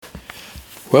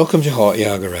Welcome to Heart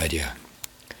Yoga Radio.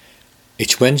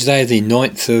 It's Wednesday the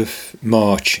 9th of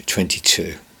March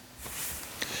 22.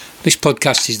 This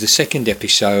podcast is the second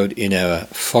episode in our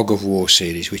Fog of War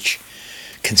series, which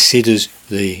considers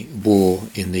the war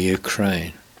in the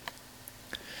Ukraine.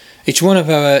 It's one of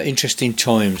our Interesting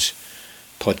Times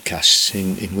podcasts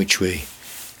in which we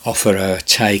offer our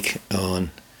take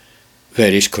on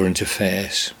various current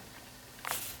affairs.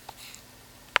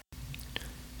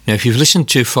 Now, if you've listened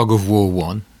to Fog of War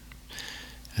 1,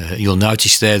 you'll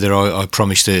notice there that I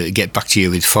promised to get back to you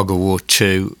with Fog of War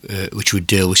 2, which would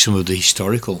deal with some of the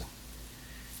historical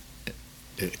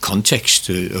context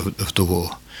of the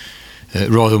war,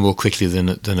 rather more quickly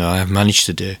than I have managed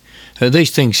to do.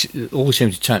 These things always seem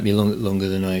to take me longer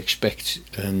than I expect,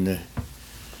 and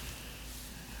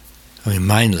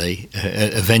mainly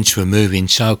events were moving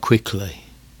so quickly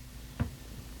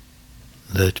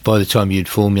that by the time you'd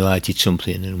formulated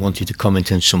something and wanted to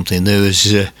comment on something, there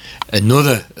was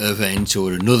another event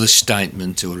or another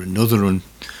statement or another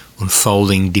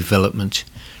unfolding development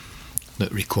that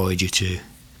required you to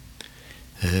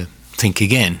think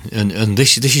again. And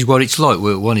this is what it's like,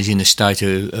 where one is in a state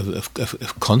of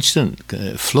constant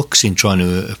flux in trying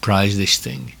to appraise this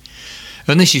thing.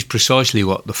 And this is precisely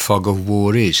what the fog of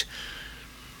war is.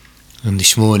 And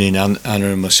this morning, Anna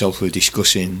and myself were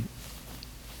discussing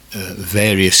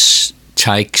various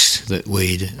takes that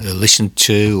we'd listened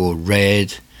to or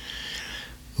read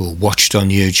or watched on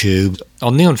YouTube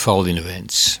on the unfolding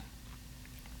events.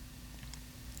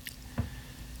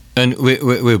 And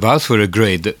we both were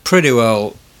agreed that pretty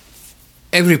well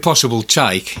every possible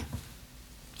take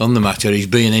on the matter is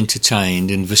being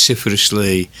entertained and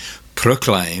vociferously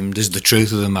proclaimed as the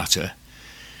truth of the matter.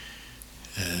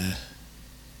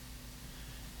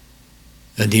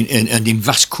 And in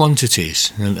vast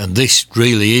quantities, and this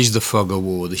really is the fog of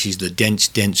war. This is the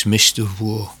dense mist of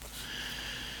war.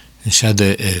 And so,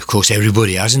 of course,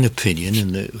 everybody has an opinion,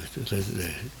 and the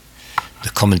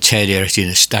commentariat in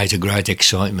a state of great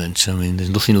excitement. I mean, there's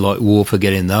nothing like war for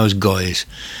getting those guys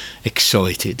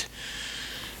excited,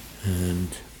 and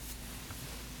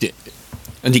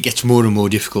it gets more and more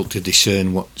difficult to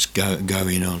discern what's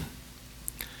going on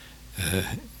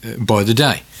by the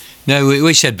day. Now,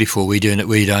 we said before we don't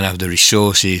have the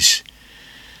resources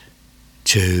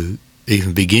to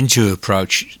even begin to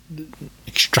approach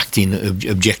extracting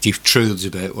objective truths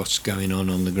about what's going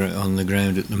on the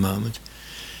ground at the moment.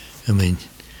 I mean,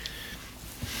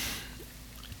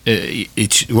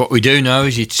 it's what we do know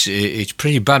is it's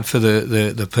pretty bad for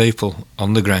the people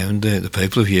on the ground, the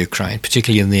people of Ukraine,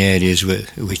 particularly in the areas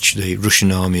which the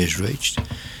Russian army has reached.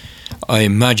 I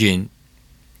imagine,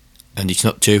 and it's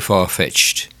not too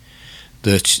far-fetched,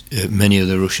 that many of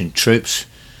the Russian troops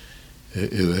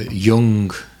who are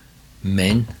young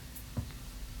men,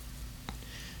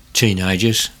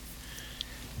 teenagers,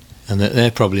 and that they're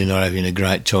probably not having a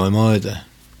great time either.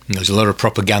 And there's a lot of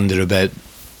propaganda about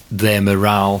their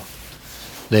morale,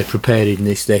 their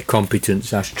preparedness, their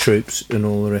competence as troops and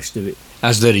all the rest of it,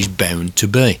 as there is bound to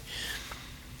be.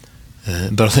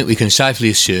 But I think we can safely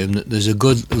assume that there's a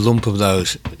good lump of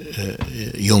those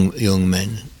young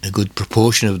men, a good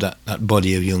proportion of that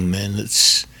body of young men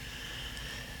that's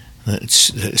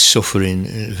suffering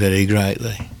very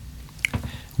greatly.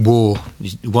 War,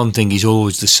 one thing is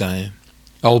always the same.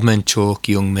 Old men talk,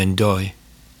 young men die.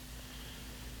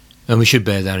 And we should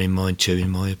bear that in mind too, in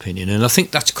my opinion. And I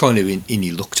think that's kind of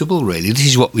ineluctable, really. This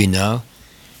is what we know.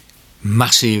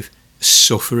 Massive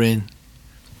suffering.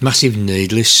 Massive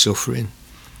needless suffering,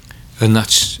 and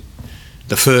that's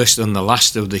the first and the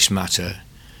last of this matter.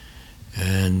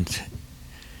 And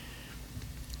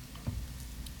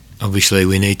obviously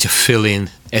we need to fill in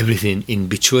everything in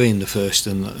between the first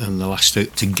and the last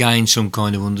to gain some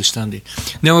kind of understanding.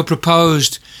 Now, I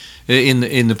proposed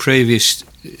in the previous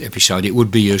episode it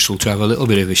would be useful to have a little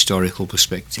bit of historical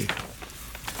perspective,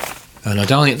 and I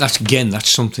don't think that's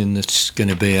something that's going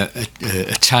to be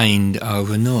attained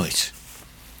overnight.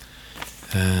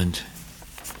 And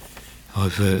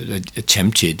I've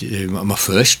attempted. My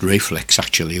first reflex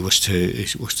actually was to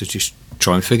just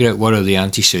try and figure out what are the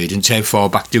antecedents, how far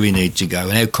back do we need to go,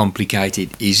 and how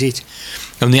complicated is it?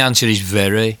 And the answer is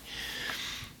very.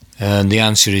 And the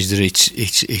answer is that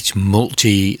it's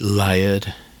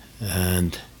multi-layered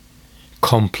and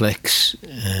complex,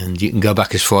 and you can go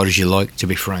back as far as you like, to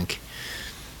be frank.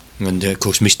 And of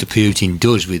course, Mr. Putin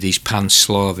does with his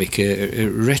pan-Slavic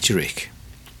rhetoric.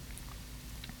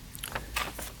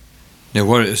 Now,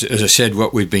 as I said,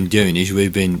 what we've been doing is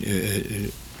we've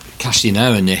been casting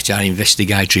our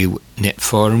investigatory net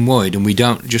far and wide, and we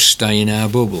don't just stay in our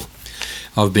bubble.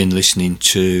 I've been listening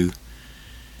to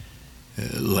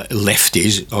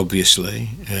lefties, obviously.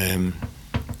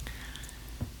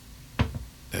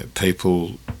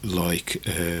 People like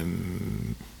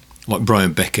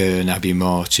Brian Becker and Abby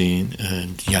Martin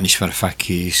and Yanis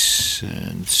Varoufakis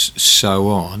and so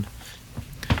on.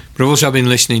 But I've also been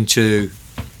listening to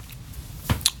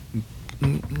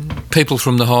people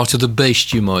from the heart of the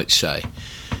beast, you might say.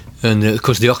 And of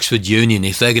course the Oxford Union,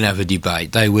 if they're going to have a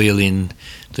debate, they wheel in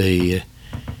the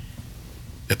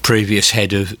previous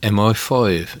head of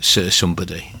MI5,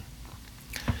 somebody.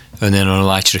 And then on a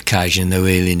later occasion they're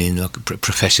wheeling in like a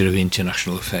professor of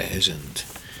international affairs and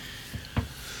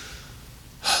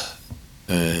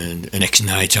an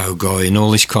ex-NATO guy and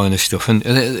all this kind of stuff. And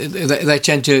they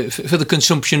tend to, for the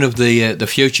consumption of the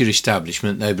future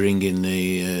establishment, they bring in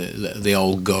the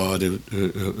old guard of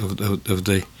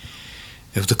the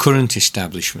current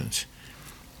establishment.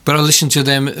 But I listen to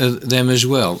them as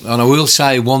well. And I will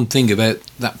say one thing about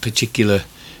that particular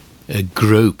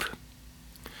group.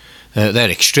 They're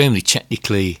extremely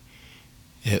technically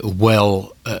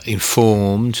well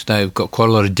informed. They've got quite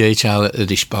a lot of detail at their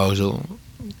disposal,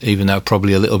 even though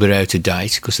probably a little bit out of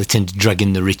date, because they tend to drag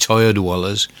in the retired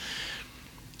wallers.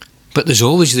 But there's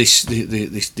always this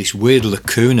weird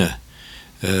lacuna,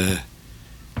 and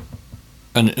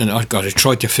I've got to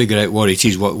try to figure out what it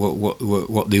is,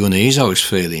 what the unease I was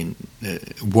feeling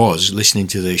was listening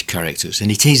to these characters, and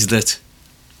it is that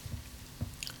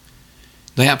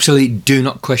they absolutely do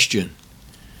not question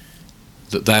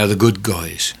that they are the good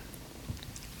guys.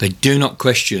 They do not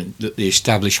question that the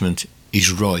establishment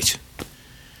is right.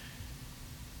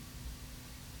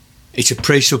 It's a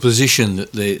presupposition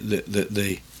that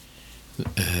the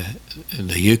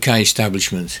UK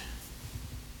establishment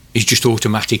is just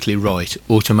automatically right,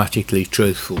 automatically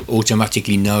truthful,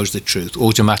 automatically knows the truth,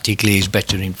 automatically is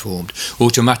better informed,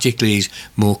 automatically is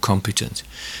more competent.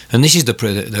 And this is the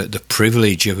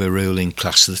privilege of a ruling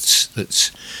class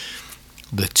that's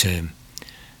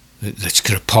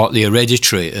kind of partly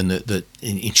hereditary, and that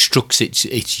instructs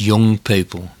its young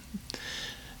people,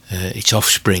 its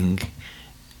offspring,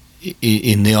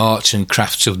 in the arts and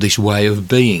crafts of this way of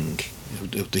being,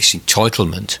 of this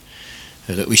entitlement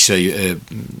that we see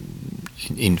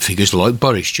in figures like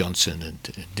Boris Johnson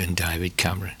and David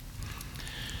Cameron.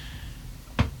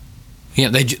 Yeah,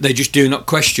 they just do not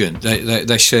question.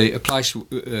 They say a place,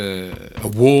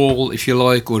 a wall, if you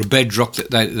like, or a bedrock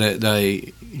that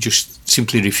they just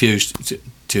simply refuse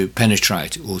to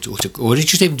penetrate or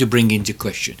just even to bring into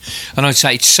question. And I'd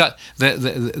say it's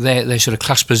their sort of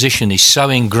class position is so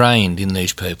ingrained in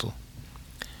these people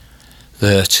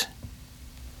that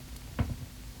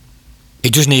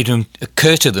it doesn't even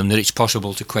occur to them that it's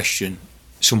possible to question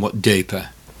somewhat deeper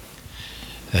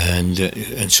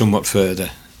and somewhat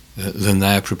further than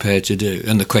they are prepared to do.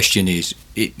 And the question is,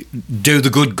 do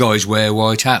the good guys wear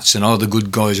white hats, and are the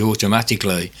good guys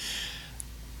automatically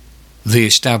the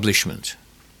establishment?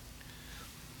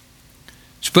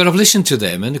 But I've listened to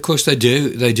them, and of course they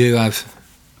do have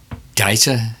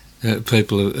data,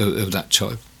 people of that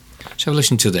type. So I've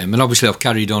listened to them, and obviously I've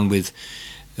carried on with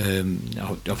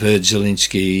I've heard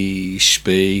Zelensky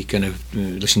speak, and I've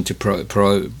listened to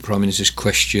Prime Minister's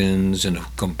questions, and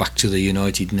I've gone back to the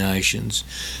United Nations,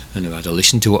 and I've had to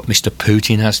listen to what Mr.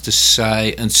 Putin has to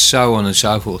say, and so on and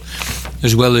so forth,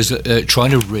 as well as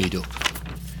trying to read up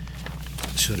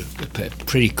sort of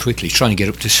pretty quickly, trying to get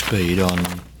up to speed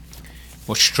on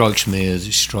what strikes me as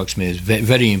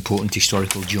very important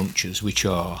historical junctures, which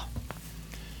are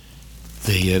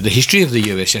the history of the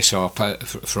USSR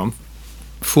from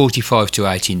 45 to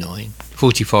 89.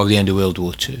 45, the end of World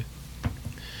War II.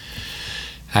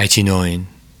 89,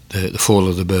 the fall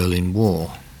of the Berlin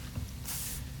Wall.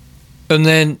 And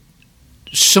then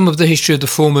some of the history of the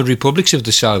former republics of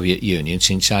the Soviet Union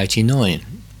since 89,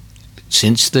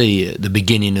 since the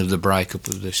beginning of the breakup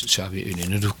of the Soviet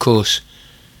Union. And of course,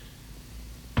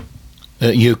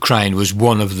 Ukraine was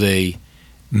one of the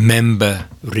member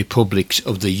republics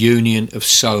of the Union of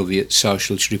Soviet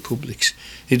Socialist Republics.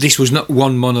 This was not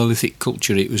one monolithic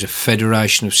culture, it was a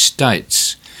federation of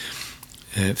states,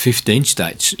 15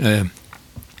 states.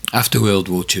 After World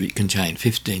War II, it contained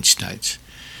 15 states.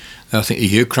 I think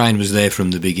Ukraine was there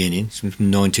from the beginning, from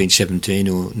 1917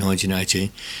 or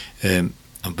 1918.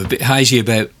 I'm a bit hazy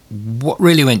about what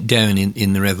really went down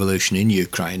in the revolution in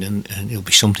Ukraine, and it'll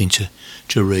be something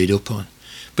to read up on.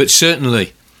 But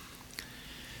certainly,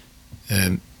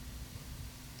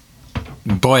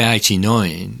 by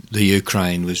 89, the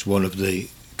Ukraine was one of the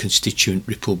constituent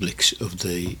republics of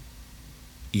the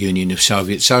Union of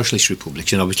Soviet Socialist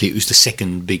Republics, and obviously it was the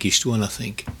second biggest one, I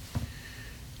think,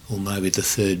 or maybe the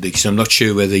third biggest. I'm not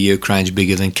sure whether Ukraine's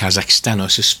bigger than Kazakhstan. I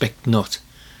suspect not,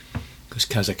 because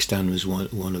Kazakhstan was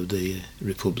one of the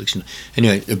republics.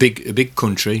 Anyway, a big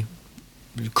country,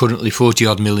 currently 40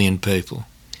 odd million people,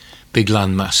 big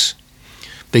landmass,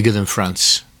 bigger than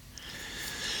France,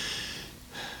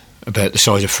 about the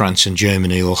size of France and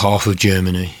Germany, or half of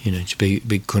Germany. It's a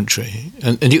big country,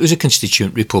 and it was a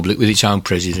constituent republic with its own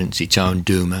president, its own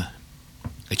Duma,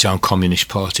 its own communist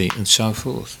party, and so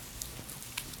forth.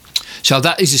 So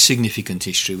that is a significant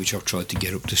history which I've tried to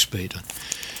get up to speed on.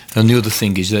 And the other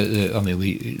thing is that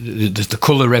the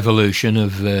colour revolution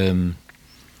of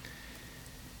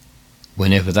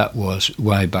whenever that was,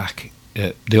 way back,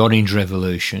 the Orange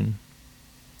Revolution.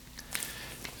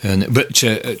 But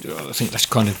I think that's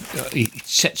kind of it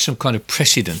set some kind of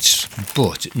precedence,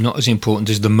 but not as important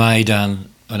as the Maidan.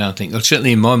 I don't think. Well,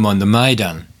 certainly in my mind, the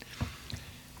Maidan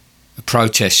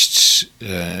protests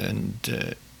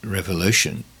and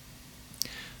revolution.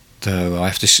 Though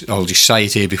I'll just say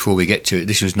it here before we get to it.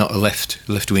 This was not a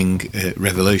left-wing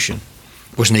revolution.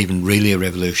 It wasn't even really a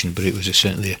revolution, but it was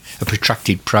certainly a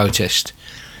protracted protest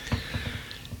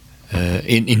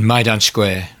in Maidan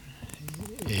Square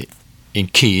in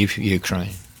Kyiv,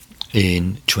 Ukraine,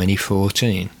 in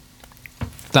 2014.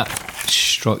 That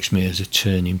strikes me as a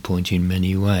turning point in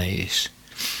many ways.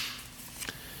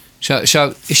 So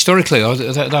historically,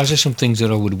 those are some things that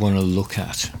I would want to look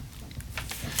at.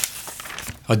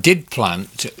 I did plan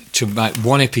to make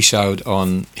one episode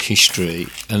on history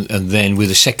and then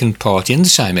with a second part in the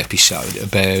same episode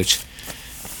about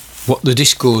what the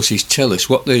discourses tell us,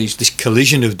 what this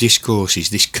collision of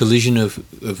discourses, this collision of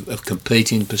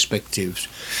competing perspectives,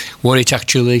 what it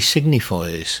actually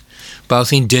signifies,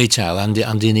 both in detail and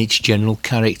in its general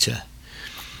character.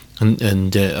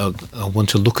 And I want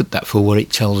to look at that for what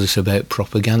it tells us about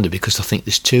propaganda, because I think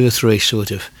there's two or three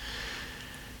sort of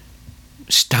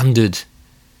standard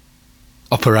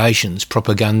operations,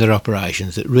 propaganda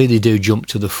operations, that really do jump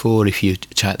to the fore if you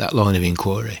take that line of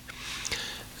inquiry.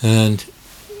 And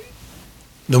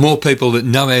the more people that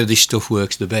know how this stuff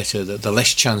works, the better. The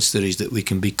less chance there is that we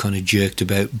can be kind of jerked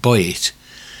about by it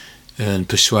and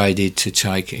persuaded to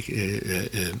take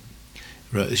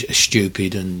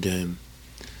stupid and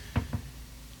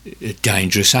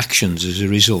dangerous actions as a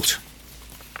result.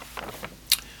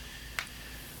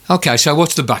 Okay, so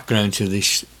what's the background to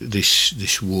this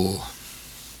war?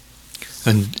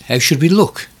 And how should we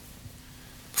look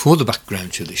for the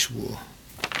background to this war?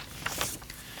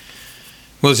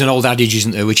 Well, there's an old adage,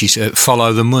 isn't there, which is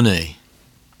follow the money.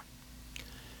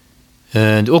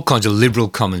 And all kinds of liberal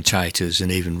commentators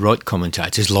and even right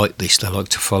commentators like this. They like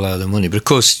to follow the money. But of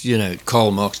course,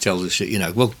 Karl Marx tells us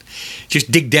that, well,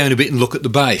 just dig down a bit and look at the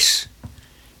base.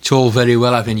 It's all very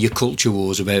well having your culture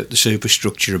wars about the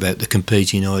superstructure, about the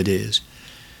competing ideas.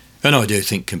 And I do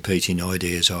think competing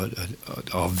ideas are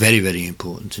very, very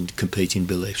important, and competing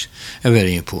beliefs are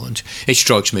very important. It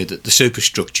strikes me that the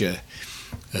superstructure,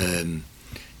 the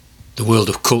world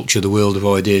of culture, the world of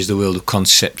ideas, the world of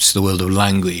concepts, the world of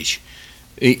language,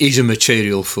 is a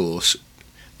material force,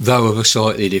 though of a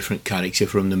slightly different character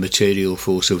from the material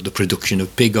force of the production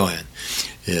of pig iron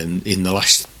in the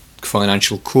last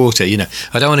financial quarter. I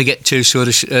don't want to get too sort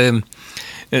of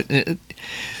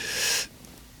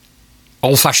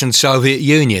old-fashioned Soviet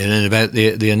Union and about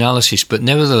the analysis, but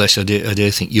nevertheless, I do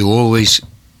think you always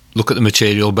look at the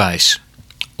material base,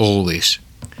 always.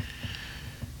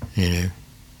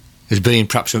 As being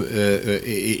perhaps,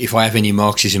 if I have any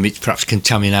Marxism, it's perhaps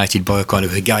contaminated by a kind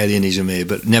of Hegelianism here,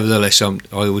 but nevertheless, I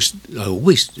always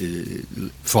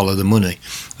follow the money.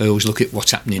 I always look at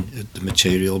what's happening at the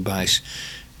material base,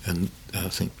 and I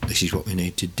think this is what we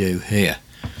need to do here.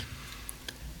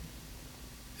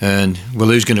 And, well,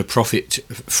 who's going to profit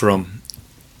from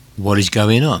what is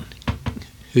going on?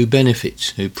 Who benefits?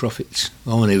 Who profits?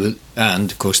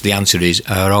 And, of course, the answer is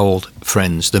our old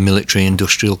friends, the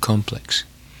military-industrial complex.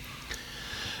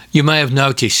 You may have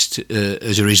noticed,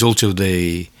 as a result of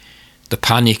the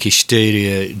panic,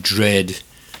 hysteria, dread,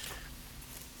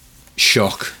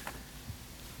 shock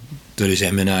that has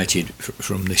emanated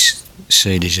from this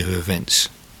series of events,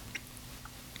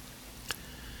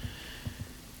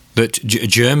 that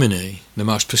Germany, the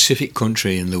most pacific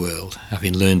country in the world,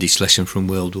 having learned its lesson from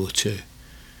World War II,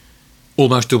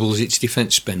 almost doubles its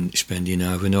defence spending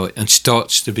overnight and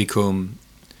starts to become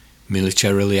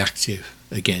militarily active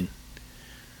again,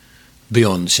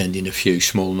 beyond sending a few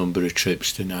small number of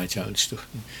troops to NATO and stuff.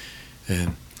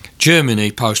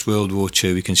 Germany, post-World War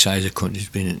II, we can say as a country, has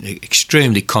been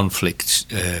extremely conflict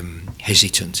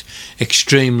hesitant,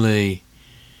 extremely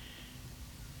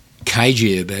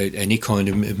cagey about any kind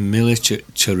of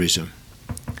militarism.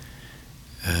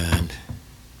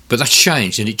 But that's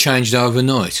changed, and it changed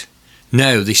overnight.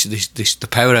 Now, the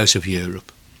powerhouse of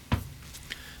Europe,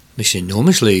 this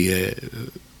enormously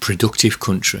productive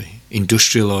country,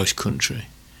 industrialised country,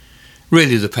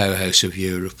 really the powerhouse of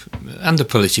Europe and the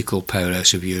political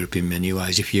powerhouse of Europe in many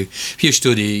ways. If you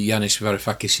study Yanis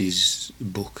Varoufakis's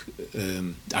book,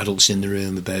 Adults in the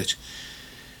Room, about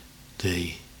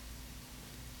the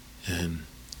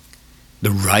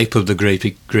rape of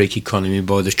the Greek economy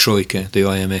by the Troika, the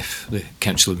IMF, the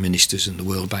Council of Ministers and the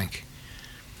World Bank,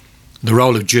 the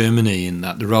role of Germany in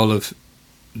that, the role of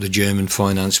the German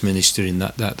finance minister in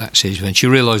that series,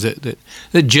 you realise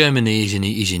that Germany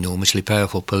is enormously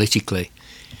powerful politically,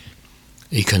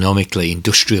 economically,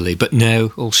 industrially, but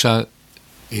now also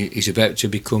is about to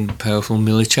become powerful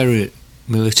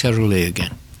militarily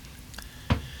again.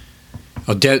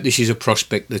 I doubt this is a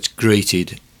prospect that's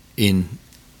greeted in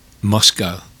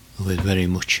Moscow with very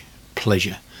much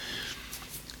pleasure.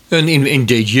 And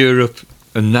indeed, Europe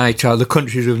and NATO, the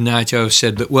countries of NATO, have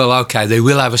said that, well, OK, they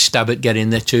will have a stab at getting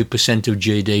their 2% of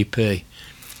GDP,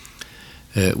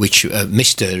 which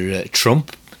Mr.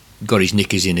 Trump got his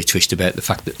knickers in a twist about the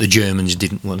fact that the Germans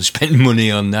didn't want to spend money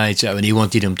on NATO and he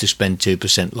wanted them to spend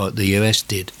 2% like the US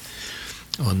did.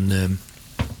 I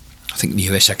think the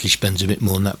US actually spends a bit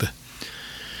more than that, but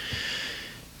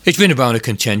it's been a bone of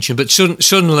contention. But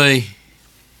suddenly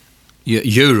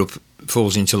Europe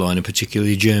falls into line, and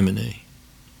particularly Germany,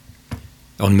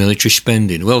 on military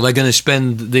spending. Well, they're going to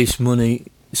spend this money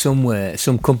somewhere.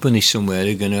 Some companies somewhere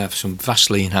are going to have some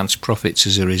vastly enhanced profits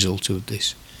as a result of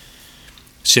this.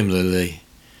 Similarly,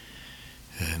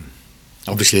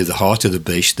 obviously at the heart of the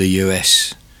beast, the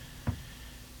US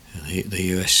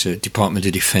Department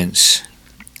of Defence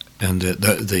and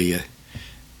the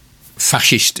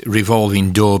fascist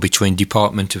revolving door between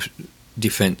Department of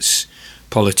Defence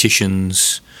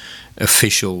politicians,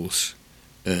 officials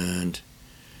and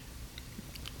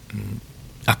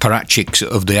apparatchiks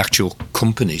of the actual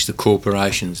companies, the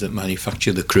corporations that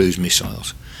manufacture the cruise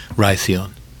missiles,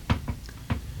 Raytheon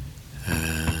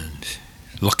and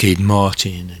Lockheed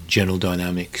Martin and General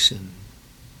Dynamics and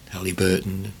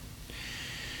Halliburton,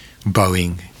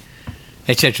 Boeing,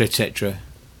 etc.,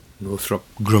 Northrop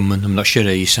Grumman, I'm not sure how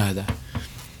you say that.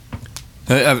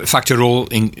 In fact, are all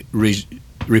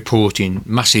reporting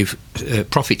massive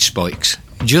profit spikes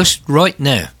just right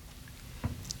now.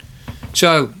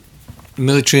 So,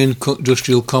 military and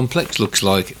industrial complex looks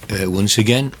like, once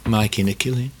again, making a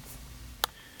killing.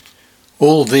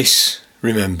 All this,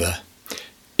 remember,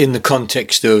 in the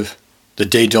context of the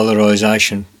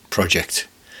de-dollarisation project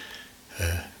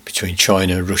between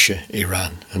China, Russia,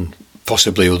 Iran and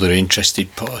possibly other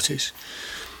interested parties.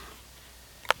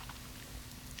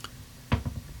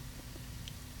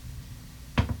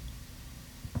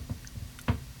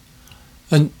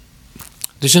 And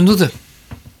there's another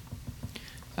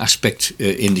aspect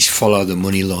in this follow the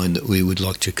money line that we would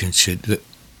like to consider,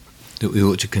 that we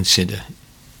ought to consider,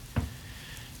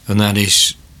 and that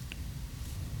is,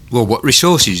 well, what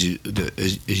resources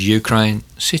is Ukraine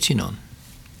sitting on?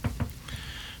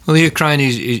 Well, Ukraine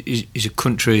is a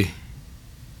country,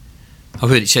 I've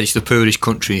heard it said it's the poorest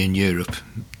country in Europe,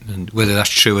 and whether that's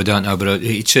true I don't know, but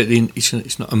it's certainly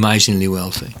it's not amazingly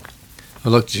wealthy. I'd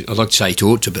like to say it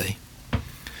ought to be.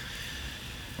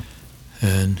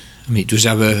 And I mean, it does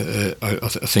have I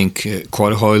think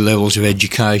quite a high levels of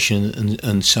education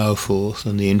and so forth,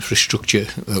 and the infrastructure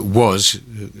was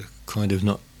kind of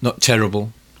not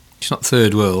terrible. It's not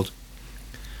third world.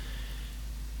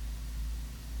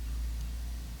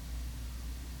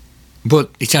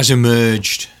 But it has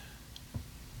emerged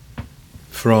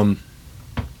from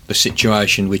the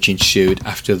situation which ensued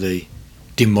after the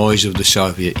demise of the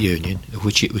Soviet Union, of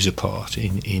which it was a part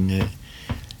in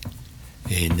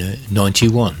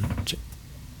 91.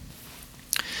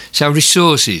 So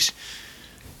resources.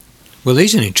 Well,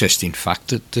 there's an interesting fact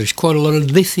that there's quite a lot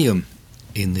of lithium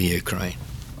in the Ukraine.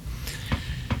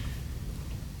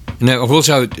 Now, I've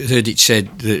also heard it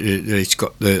said that it's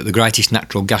got the greatest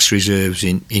natural gas reserves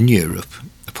in Europe,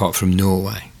 apart from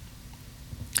Norway.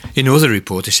 In another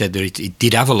report, they said that it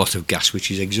did have a lot of gas, which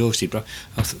is exhausted. But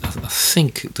I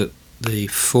think that the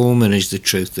former is the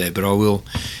truth there, but I will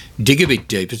dig a bit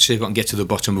deeper to see if I can get to the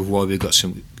bottom of why we've got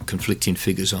some conflicting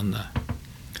figures on that.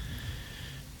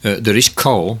 There is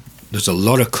coal. There's a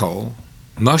lot of coal.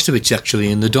 Most of it's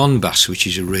actually in the Donbass, which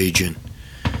is a region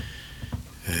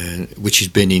which has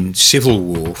been in civil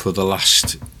war for the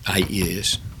last 8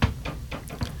 years.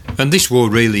 And this war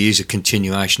really is a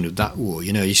continuation of that war.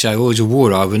 You know, you say, oh, it's a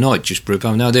war overnight, just broke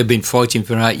out. No, they've been fighting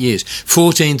for 8 years.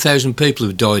 14,000 people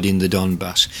have died in the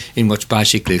Donbass in what's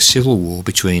basically a civil war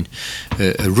between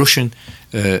Russian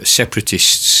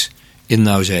separatists in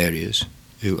those areas.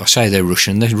 Who, I say they're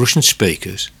Russian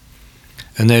speakers,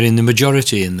 and they're in the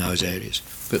majority in those areas.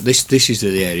 But this is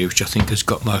the area which I think has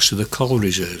got most of the coal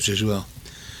reserves as well,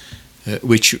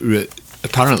 which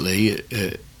apparently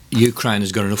Ukraine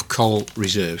has got enough coal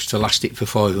reserves to last it for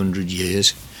 500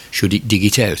 years, should it dig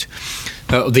it out.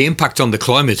 The impact on the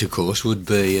climate, of course, would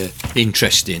be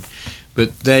interesting.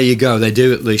 But there you go, they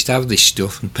do at least have this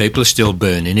stuff, and people are still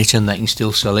burning it, and they can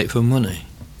still sell it for money.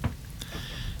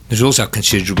 There's also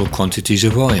considerable quantities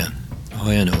of iron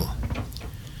ore,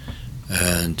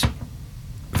 and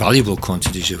valuable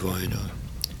quantities of iron ore.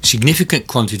 Significant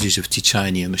quantities of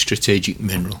titanium, a strategic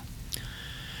mineral,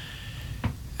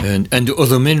 and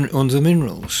other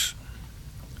minerals.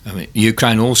 I mean,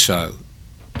 Ukraine also,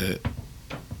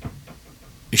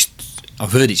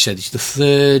 I've heard it said it's the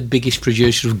third biggest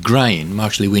producer of grain,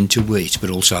 mostly winter wheat, but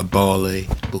also barley,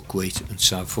 buckwheat, and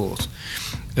so forth,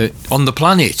 on the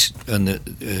planet. And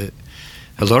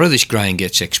a lot of this grain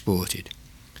gets exported.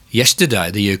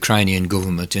 Yesterday, the Ukrainian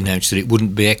government announced that it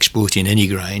wouldn't be exporting any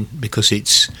grain because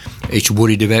it's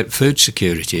worried about food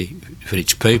security for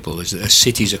its people, as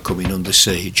cities are coming under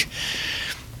siege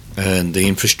and the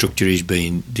infrastructure is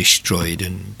being destroyed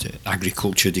and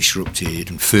agriculture disrupted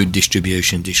and food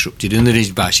distribution disrupted, and there is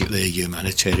basically a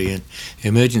humanitarian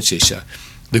emergency. So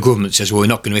the government says, well, we're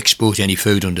not going to export any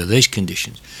food under these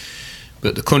conditions.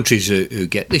 But the countries who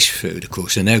get this food, of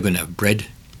course, are now going to have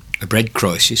a bread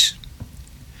crisis,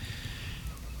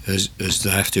 as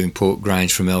they have to import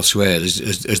grains from elsewhere, as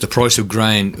the price of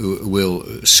grain will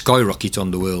skyrocket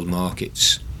on the world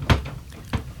markets.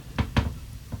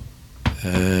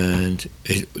 And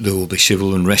there will be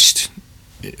civil unrest,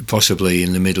 possibly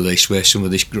in the Middle East, where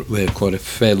where quite a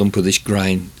fair lump of this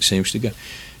grain seems to go.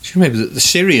 So remember that the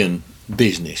Syrian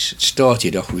business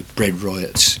started off with bread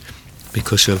riots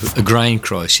because of a grain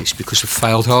crisis, because of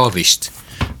failed harvests,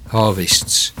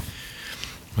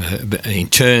 in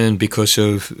turn because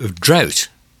of drought,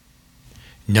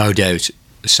 no doubt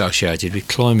associated with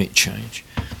climate change.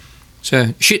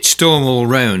 So shitstorm all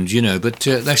round, but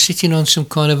they're sitting on some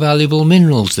kind of valuable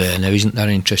minerals there now. Isn't that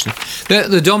interesting?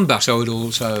 The Donbass, I would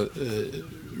also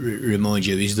remind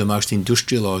you, is the most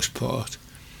industrialised part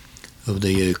of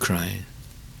the Ukraine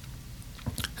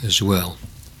as well.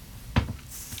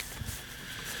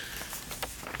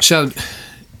 So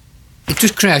it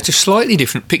just creates a slightly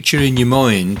different picture in your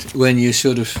mind when you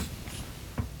sort of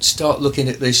start looking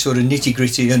at these sort of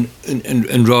nitty-gritty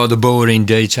and rather boring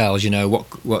details.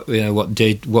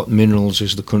 What minerals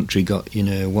has the country got?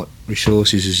 What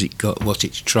resources has it got? What's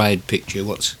its trade picture?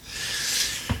 What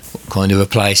kind of a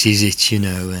place is it?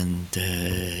 And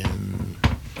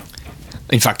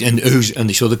in fact, and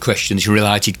this other question, this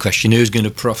related question: who's going to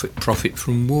profit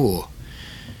from war?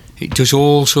 It does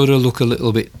all sort of look a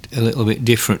little bit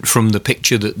different from the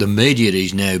picture that the media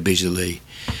is now busily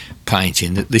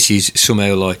painting, that this is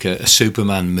somehow like a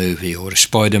Superman movie or a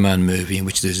Spider-Man movie in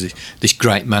which there's this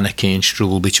great Manichaean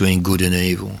struggle between good and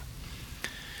evil.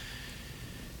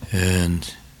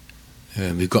 And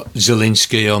we've got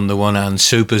Zelensky on the one hand,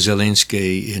 Super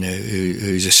Zelensky,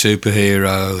 who's a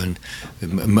superhero and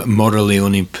morally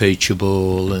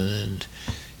unimpeachable and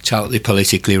totally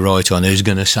politically right on, who's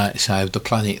going to save the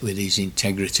planet with his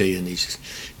integrity and his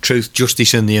truth,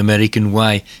 justice and the American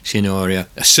way scenario.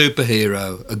 A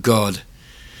superhero, a god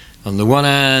on the one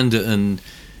hand, and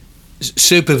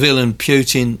supervillain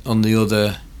Putin on the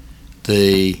other,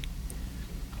 the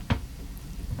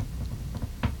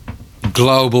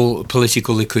global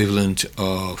political equivalent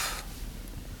of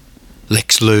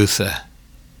Lex Luthor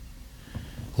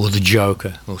or the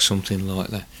Joker or something like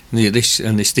that.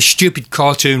 This stupid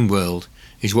cartoon world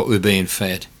is what we're being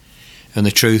fed, and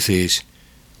the truth is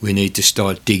we need to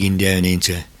start digging down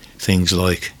into things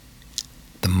like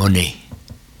the money,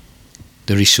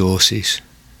 the resources,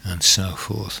 and so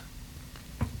forth.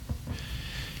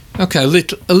 Okay, a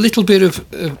little bit of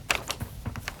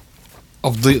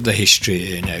the history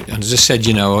here now, and as I said,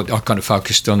 I kind of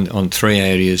focused on three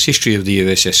areas: history of the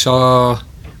USSR,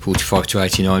 45 to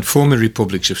 89, former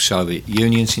republics of Soviet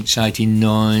Union since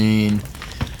 89,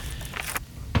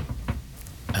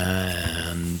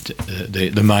 and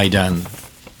the Maidan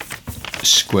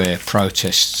Square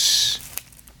protests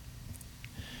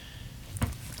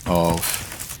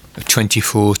of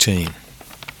 2014.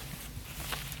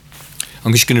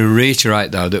 I'm just going to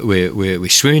reiterate, though, that we're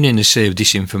swimming in the sea of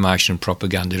disinformation and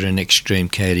propaganda, and extreme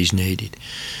care is needed.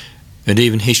 And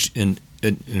even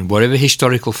and whatever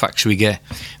historical facts we get,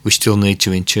 we still need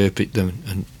to interpret them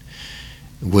and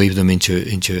weave them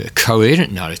into a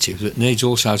coherent narrative that needs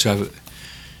also to have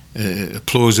a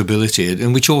plausibility,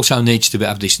 and which also needs to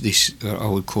have this I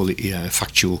would call it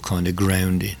factual kind of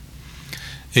grounding.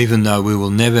 Even though we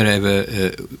will never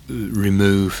ever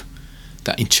remove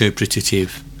that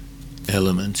interpretative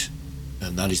element,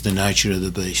 and that is the nature of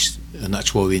the beast, and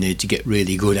that's why we need to get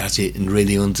really good at it and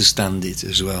really understand it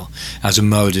as well as a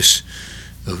modus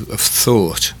of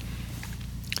thought.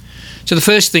 So the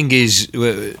first thing is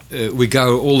we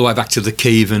go all the way back to the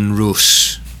Kievan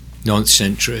Rus, 9th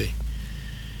century,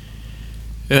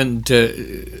 and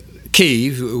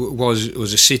Kiev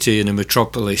was a city and a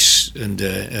metropolis and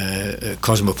a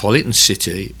cosmopolitan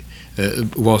city,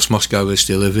 whilst Moscow was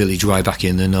still a village way back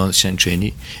in the 9th century.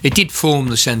 And it did form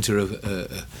the centre of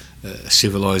a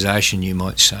civilization, you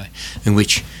might say, in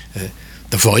which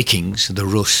the Vikings, the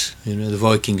Rus, the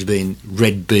Vikings being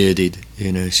red-bearded,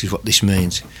 this is what this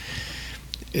means,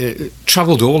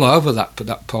 travelled all over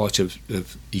that part of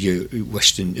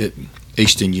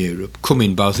Eastern Europe,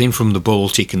 coming both in from the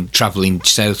Baltic and travelling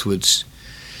southwards,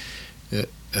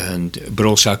 but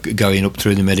also going up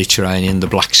through the Mediterranean, the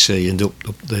Black Sea, and up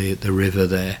the river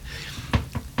there.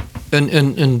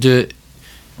 And the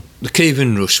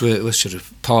Kievan Rus were sort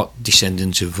of part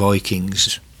descendants of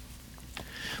Vikings.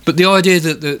 But the idea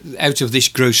that out of this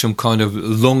grew some kind of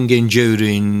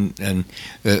long-enduring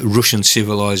Russian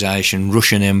civilization,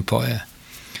 Russian empire,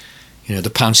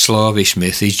 the Pan-Slavic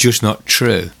myth is just not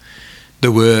true.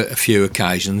 There were a few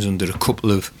occasions under a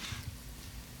couple of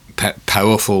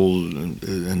powerful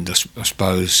and I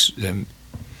suppose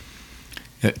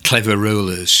clever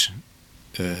rulers,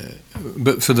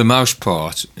 but for the most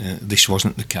part this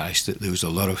wasn't the case. That there was a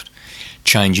lot of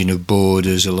changing of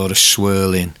borders, a lot of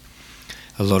swirling,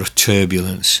 a lot of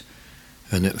turbulence,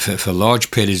 and that for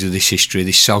large periods of this history,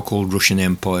 this so-called Russian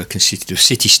Empire consisted of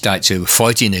city-states who were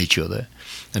fighting each other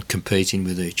and competing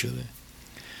with each other.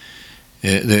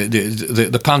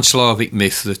 The Pan-Slavic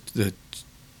myth that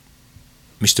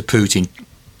Mr. Putin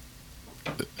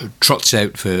trots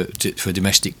out for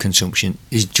domestic consumption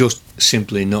is just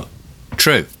simply not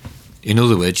true. In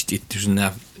other words, it doesn't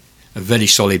have a very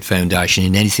solid foundation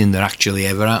in anything that actually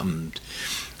ever happened,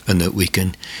 and that we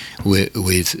can,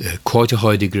 with quite a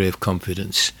high degree of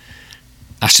confidence,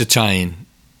 ascertain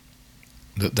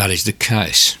that is the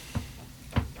case.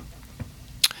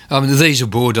 These are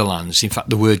borderlands. In fact,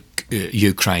 the word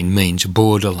Ukraine means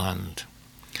borderland.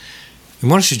 And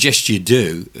what I suggest you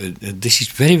do, this is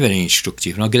very, very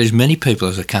instructive, and I'll get as many people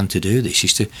as I can to do this,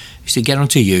 is to get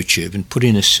onto YouTube and put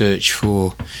in a search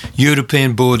for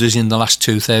European borders in the last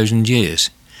 2,000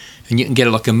 years. And you can get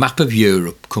like a map of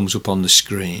Europe comes up on the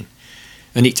screen,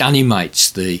 and it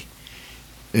animates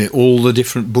all the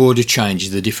different border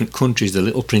changes, the different countries, the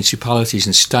little principalities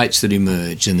and states that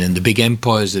emerged, and then the big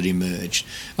empires that emerged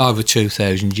over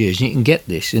 2,000 years. And you can get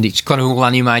this, and it's kind of all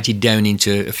animated down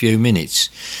into a few minutes,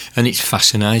 and it's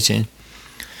fascinating.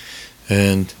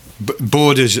 And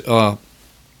borders are,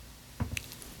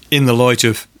 in the light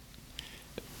of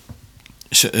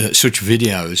such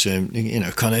videos,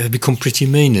 kind of become pretty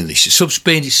meaningless.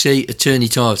 Subspecie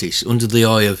eternitatis, under the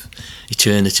eye of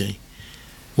eternity.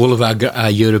 All of our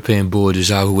European borders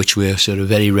over which we're sort of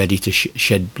very ready to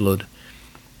shed blood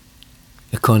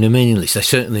are kind of meaningless. They're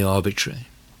certainly arbitrary.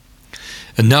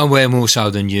 And nowhere more so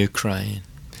than Ukraine.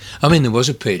 There was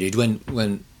a period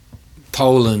when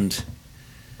Poland,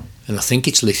 and I think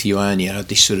it's Lithuania, had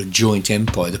this sort of joint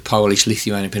empire, the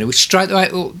Polish-Lithuanian empire, which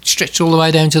stretched all the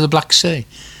way down to the Black Sea.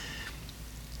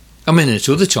 At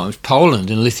other times,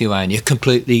 Poland and Lithuania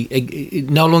completely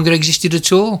no longer existed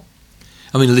at all.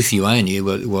 Lithuania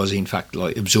was in fact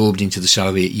absorbed into the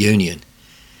Soviet Union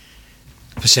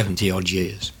for 70-odd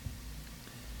years,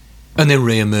 and then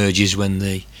re-emerges when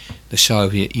the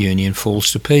Soviet Union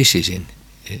falls to pieces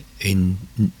in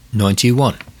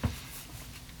 91.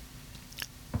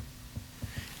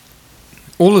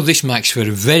 All of this makes for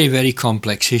a very, very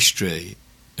complex history,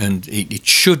 and it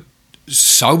should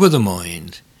sober the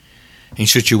mind in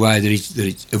such a way that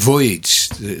it avoids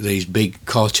these big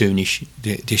cartoonish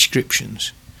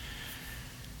descriptions.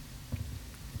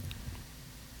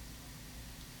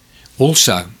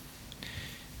 Also,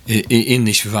 in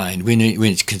this vein, we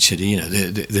need to consider,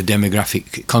 the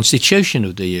demographic constitution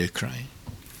of the Ukraine.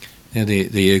 Now,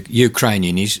 the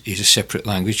Ukrainian is a separate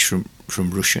language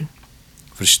from Russian.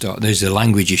 For a start, there's the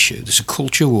language issue. There's a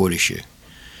culture war issue,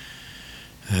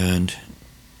 and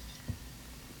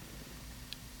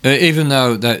even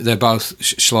though they're both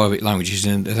Slavic languages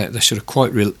and they're sort of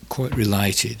quite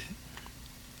related,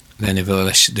 they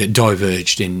nevertheless they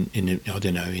diverged in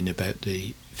about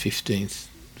the 15th,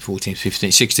 14th, 15th,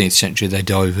 16th century. They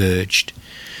diverged,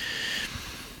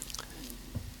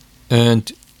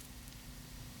 and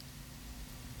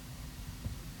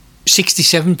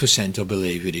 67%, I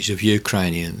believe it is, of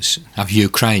Ukrainians have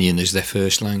Ukrainian as their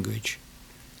first language,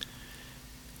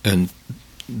 and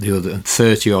the other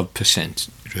 30-odd%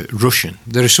 Russian.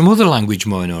 There are some other language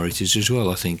minorities as well,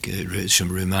 I think, some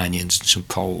Romanians and some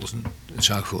Poles and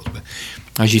so forth. But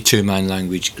as your two main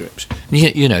language groups,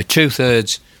 and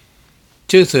two-thirds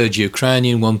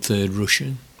Ukrainian, 1/3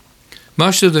 Russian.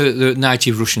 Most of the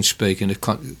native Russian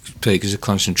speakers are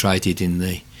concentrated in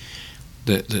the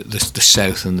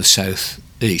south and the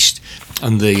southeast,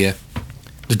 and the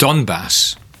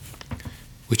Donbass,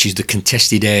 which is the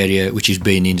contested area which has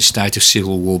been in a state of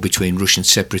civil war between Russian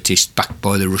separatists backed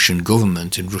by the Russian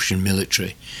government and Russian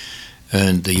military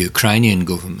and the Ukrainian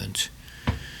government,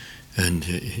 and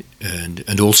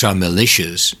also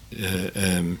militias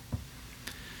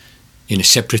in a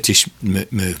separatist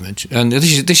movement. And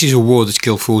this is a war that's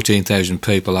killed 14,000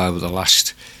 people over the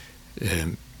last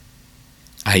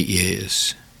 8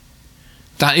 years.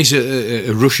 That is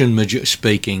a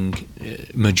Russian-speaking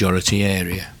majority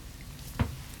area.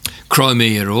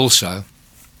 Crimea also,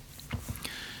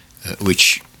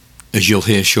 which, as you'll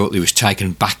hear shortly, was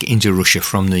taken back into Russia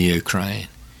from the Ukraine,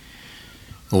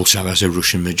 also has a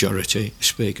Russian majority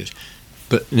speakers.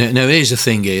 But now here's the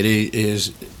thing here,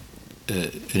 is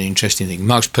an interesting thing.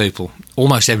 Most people,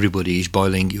 almost everybody, is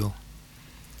bilingual.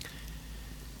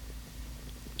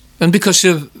 And because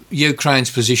of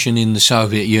Ukraine's position in the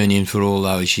Soviet Union for all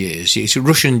those years, it's a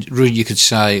Russian, you could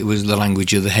say, it was the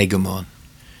language of the hegemon.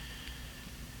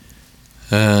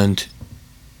 And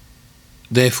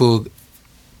therefore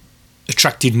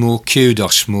attracted more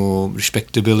kudos, more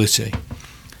respectability.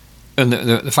 And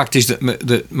the fact is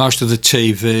that most of the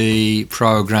TV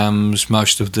programmes,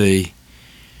 most of the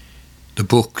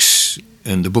books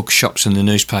and the bookshops and the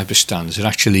newspaper stands are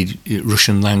actually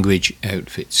Russian language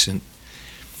outfits. And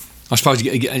I suppose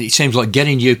it seems like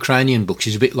getting Ukrainian books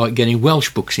is a bit like getting Welsh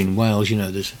books in Wales.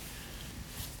 There's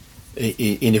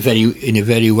in a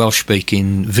very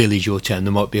Welsh-speaking village or town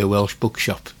there might be a Welsh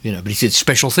bookshop. But it's a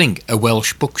special thing, a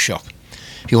Welsh bookshop.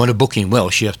 If you want a book in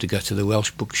Welsh, you have to go to the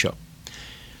Welsh bookshop.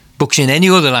 Books in any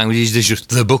other languages, there's just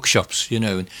the bookshops.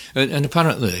 And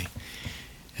apparently.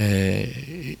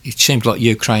 It seems like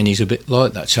Ukraine is a bit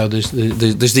like that. So there's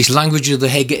this language of the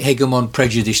hegemon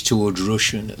prejudice towards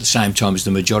Russian at the same time as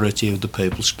the majority of the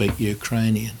people speak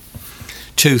Ukrainian.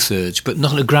 2/3, but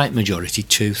not a great majority,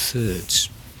 2/3.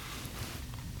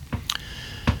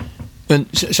 And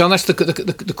so that's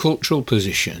the cultural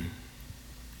position.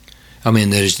 I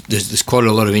mean, there's quite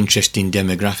a lot of interesting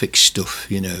demographic stuff,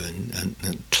 and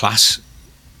class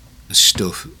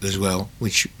stuff as well,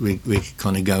 which we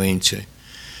kind of go into.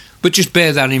 But just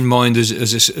bear that in mind as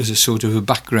a sort of a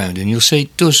background, and you'll see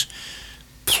it does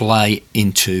play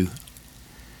into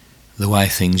the way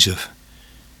things have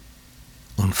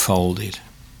unfolded.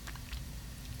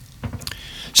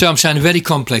 So I'm saying a very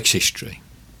complex history.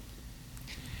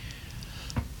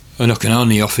 And I can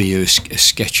only offer you a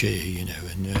sketch here,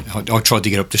 and I tried to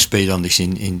get up to speed on this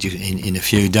in a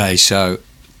few days, so...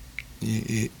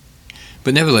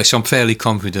 But nevertheless, I'm fairly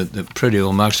confident that pretty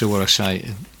well most of what I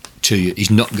say to you is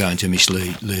not going to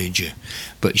mislead you,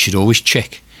 but you should always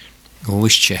check.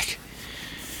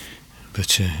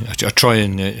 But I try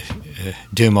and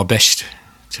do my best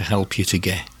to help you to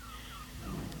get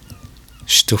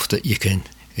stuff that you can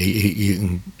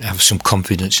have some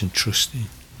confidence and trust in.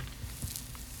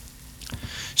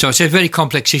 So it's a very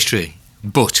complex history,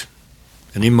 but,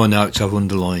 and in my notes I've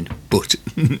underlined but,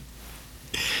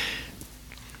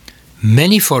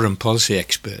 many foreign policy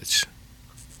experts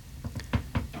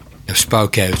have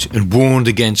spoke out and warned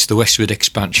against the westward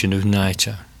expansion of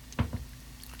NATO.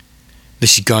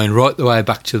 This is going right the way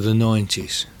back to the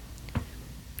 90s.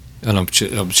 And I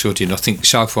think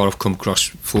so far I've come across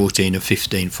 14 or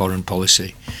 15 foreign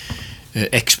policy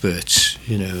experts,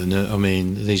 and I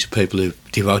mean, these are people who've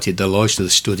devoted their lives to the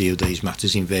study of these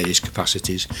matters in various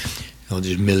capacities.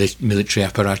 There's military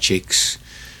apparatchiks,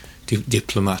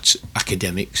 diplomats,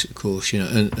 academics, of course,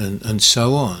 and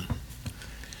so on.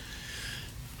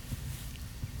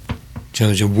 So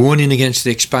there's a warning against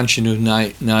the expansion of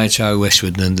NATO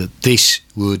westward, and that this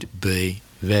would be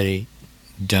very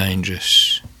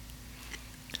dangerous.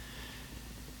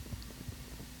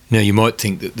 Now, you might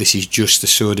think that this is just a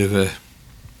sort of a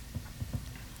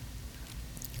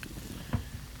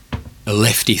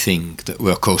lefty thing, that,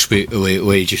 well, of course, we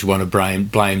just want to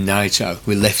blame NATO.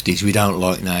 We're lefties, we don't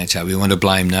like NATO, we want to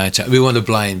blame NATO. We want to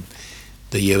blame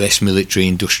the US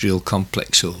military-industrial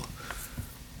complex, or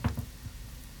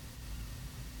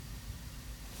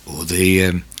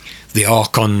the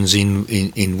archons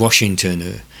in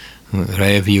Washington, or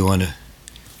however you want to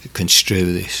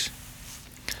construe this.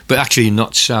 But actually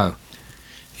not so.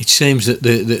 It seems that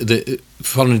the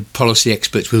foreign policy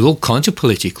experts with all kinds of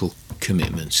political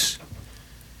commitments,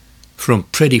 from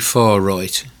pretty far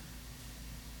right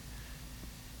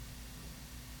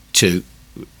to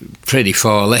pretty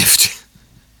far left,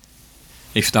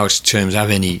 if those terms have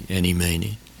any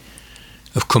meaning,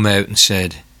 have come out and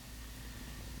said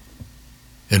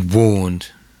and warned,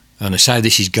 and I say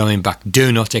this is going back,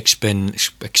 do not expand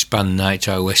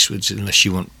NATO westwards unless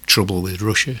you want trouble with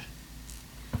Russia.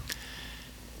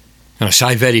 And I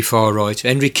say very far right,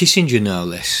 Henry Kissinger no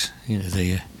less,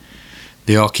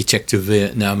 the architect of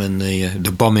Vietnam and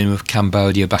the bombing of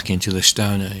Cambodia back into the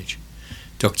Stone Age.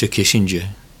 Dr. Kissinger,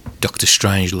 Dr.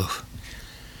 Strangelove,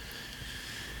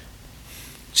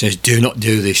 says do not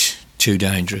do this, too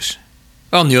dangerous.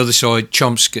 On the other side,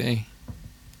 Chomsky,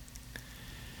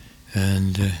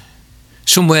 and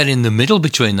somewhere in the middle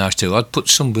between those two, I'd put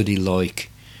somebody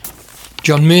like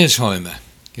John Mearsheimer,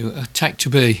 who I take to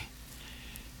be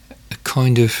a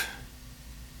kind of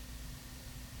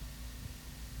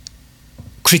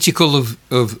critical of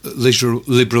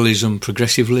liberalism,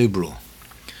 progressive liberal,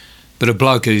 but a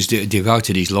bloke who's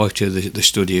devoted his life to the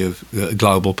study of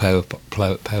global power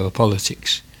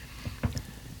politics,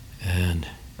 and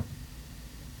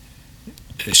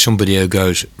somebody who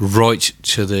goes right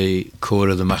to the core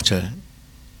of the matter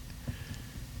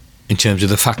in terms of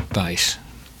the fact base.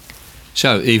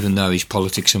 So even though his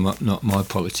politics are not my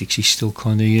politics, he's still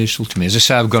kind of useful to me. As I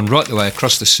say, I've gone right the way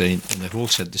across the scene and they've all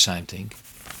said the same thing.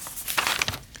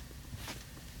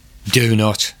 Do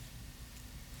not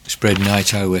spread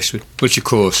NATO westward, which of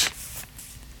course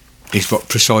is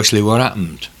precisely what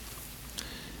happened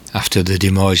after the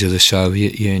demise of the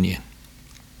Soviet Union.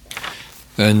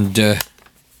 And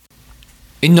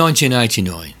in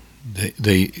 1989,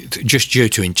 just due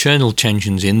to internal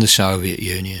tensions in the Soviet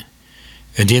Union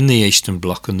and in the Eastern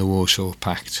Bloc and the Warsaw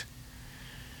Pact,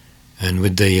 and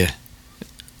with the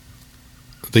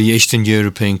Eastern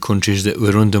European countries that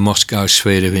were under Moscow's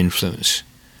sphere of influence,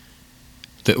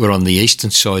 that were on the eastern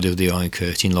side of the Iron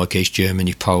Curtain, like East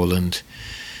Germany, Poland,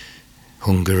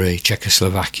 Hungary,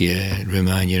 Czechoslovakia,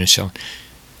 Romania and so on.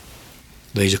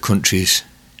 These are countries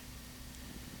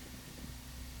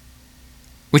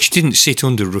which didn't sit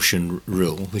under Russian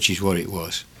rule, which is what it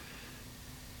was,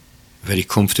 very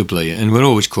comfortably, and were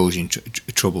always causing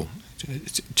trouble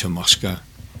to Moscow,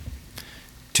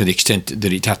 to the extent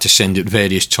that it had to send at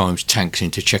various times tanks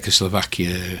into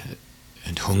Czechoslovakia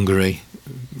and Hungary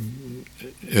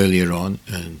earlier on,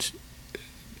 and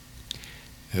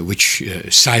which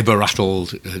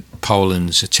sabre-rattled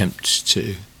Poland's attempts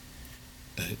to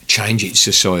change its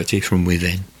society from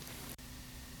within.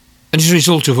 And as a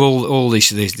result of all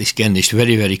this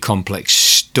very, very complex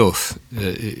stuff,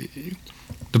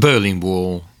 the Berlin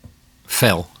Wall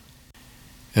fell,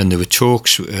 and there were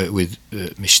talks with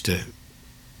Mr.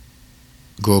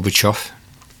 Gorbachev,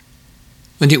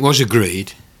 and it was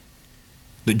agreed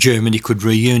that Germany could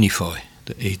reunify,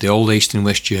 that the old East and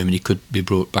West Germany could be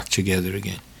brought back together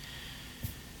again.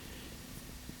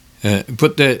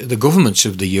 But the governments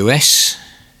of the US,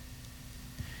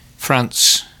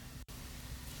 France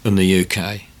and the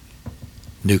UK,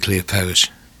 nuclear powers,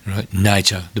 right?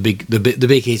 NATO, the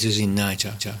big hitters in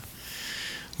NATO,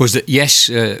 was that yes,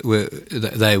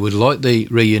 they would like the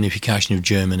reunification of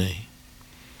Germany,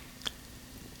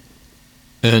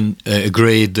 and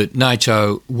agreed that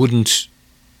NATO wouldn't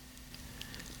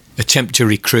attempt to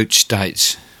recruit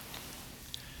states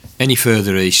any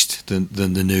further east than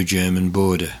the new German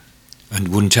border, and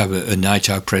wouldn't have a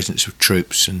NATO presence of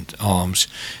troops and arms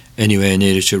anywhere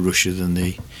nearer to Russia than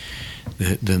the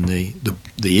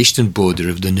eastern border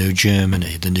of the new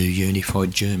Germany, the new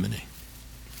unified Germany.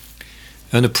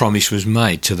 And a promise was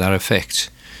made to that effect,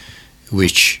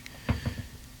 which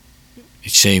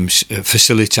it seems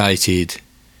facilitated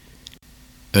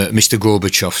Mr.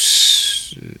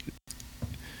 Gorbachev's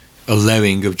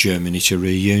allowing of Germany to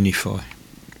reunify.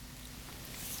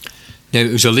 Now,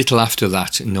 it was a little after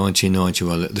that, in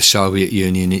 1991, that the Soviet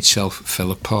Union itself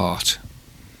fell apart.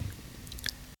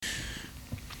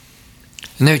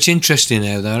 Now, it's interesting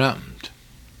how that happened.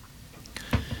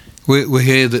 We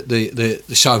hear that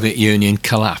the Soviet Union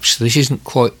collapsed. This isn't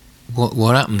quite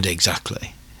what happened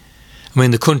exactly. I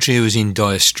mean, the country was in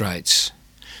dire straits,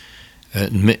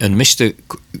 and Mr.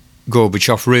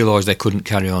 Gorbachev realised they couldn't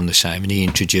carry on the same, and he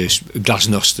introduced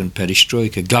glasnost and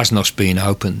perestroika. Glasnost being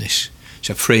openness,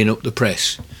 so freeing up the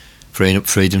press, freeing up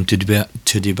freedom to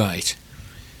debate.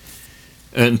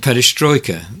 And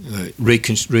perestroika,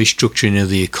 restructuring of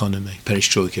the economy,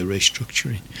 perestroika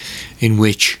restructuring, in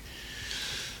which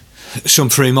some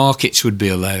free markets would be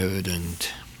allowed,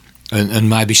 and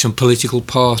maybe some political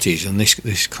parties and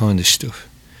this kind of stuff.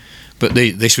 But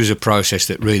this was a process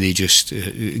that really just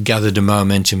gathered a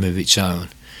momentum of its own,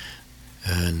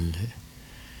 and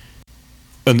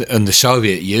and the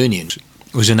Soviet Union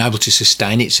was unable to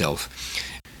sustain itself,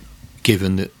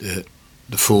 given that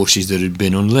the forces that had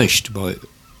been unleashed by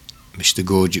Mr.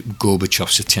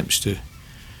 Gorbachev's attempts to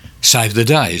save the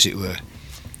day, as it were.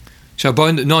 So by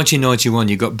 1991,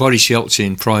 you got Boris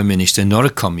Yeltsin, Prime Minister, not a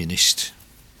communist,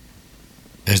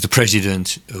 as the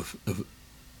President of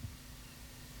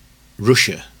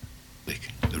Russia,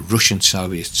 the Russian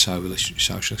Soviet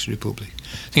Socialist Republic.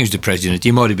 I think he was the President.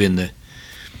 He might have been the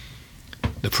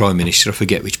Prime Minister, I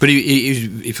forget which. But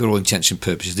he was, for all intents and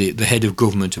purposes, the head of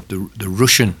government of the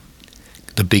Russian,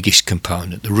 the biggest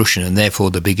component, the Russian, and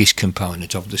therefore the biggest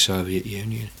component of the Soviet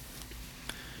Union.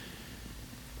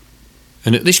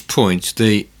 And at this point,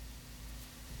 the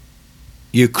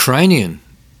Ukrainian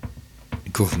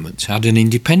government had an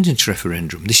independence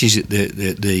referendum. This is in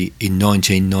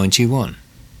 1991.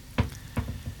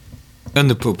 And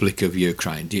the public of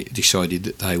Ukraine decided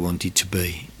that they wanted to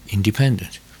be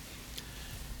independent.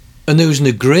 And there was an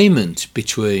agreement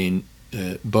between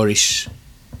Boris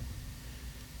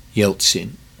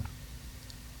Yeltsin,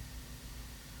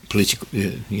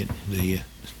 the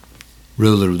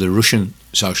ruler of the Russian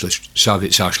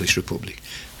Soviet Socialist Republic,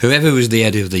 whoever was the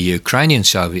head of the Ukrainian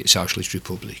Soviet Socialist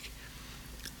Republic,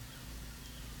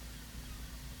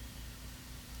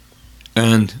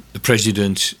 and the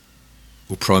President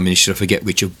or Prime Minister, I forget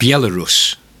which, of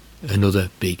Belarus, another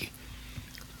big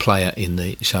player in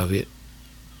the Soviet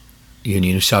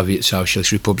Union of Soviet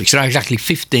Socialist Republics. There are exactly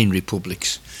 15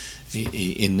 republics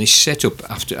in this setup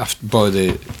by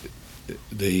the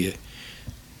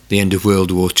end of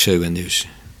World War II, and there was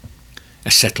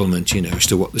a settlement, as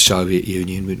to what the Soviet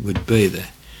Union would be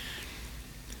there.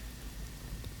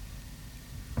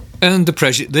 And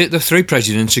the three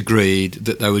presidents agreed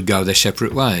that they would go their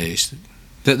separate ways,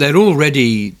 that they're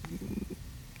already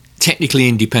technically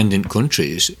independent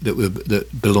countries that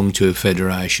belong to a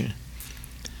federation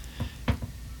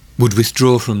would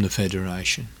withdraw from the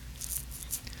federation,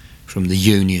 from the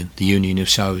Union of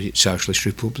Soviet Socialist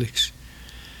Republics.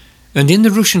 And in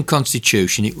the Russian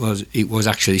constitution, it was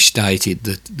actually stated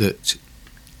that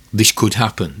this could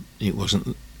happen. It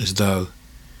wasn't as though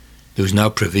there was no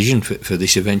provision for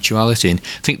this eventuality. And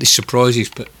I think this surprises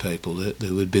people, that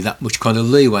there would be that much kind of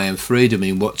leeway and freedom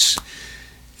in what's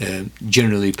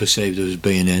generally perceived as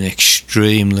being an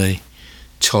extremely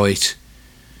tight,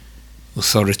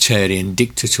 authoritarian,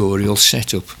 dictatorial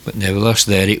setup. But nevertheless,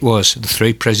 there it was. The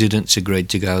three presidents agreed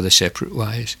to go their separate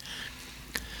ways.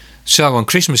 So on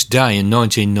Christmas Day in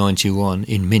 1991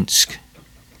 in Minsk,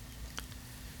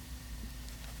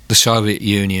 the Soviet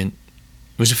Union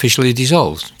was officially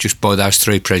dissolved, just by those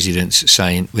three presidents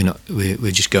saying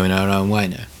we're just going our own way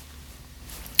now.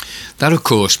 That, of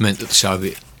course, meant that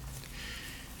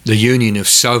the Union of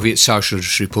Soviet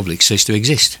Socialist Republics ceased to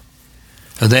exist,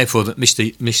 and therefore that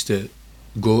Mr.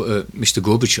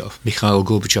 Gorbachev, Mikhail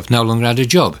Gorbachev, no longer had a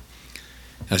job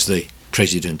as the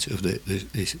president of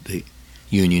the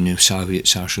Union of Soviet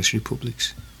Socialist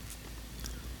Republics.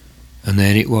 And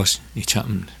there it was. It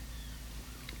happened.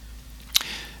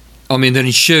 I mean, there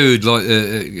ensued,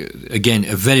 again,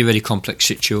 a very, very complex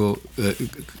situation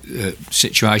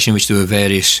in which there were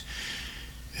various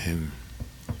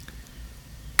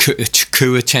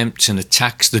coup attempts and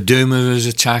attacks. The Duma was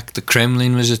attacked, the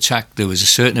Kremlin was attacked, there was a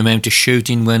certain amount of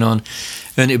shooting went on.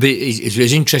 And it's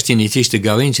as interesting it is to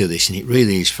go into this, and it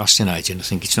really is fascinating. I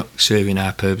think it's not serving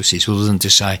our purposes other than to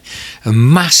say a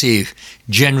massive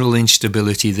general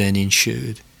instability then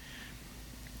ensued.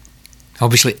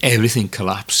 Obviously, everything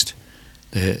collapsed.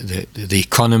 The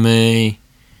economy,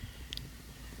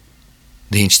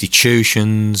 the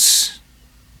institutions.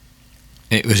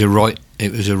 It was a right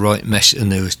mess, and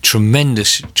there was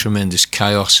tremendous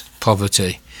chaos,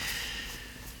 poverty,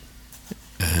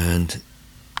 and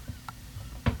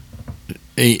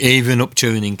even up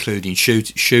to and including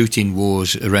shooting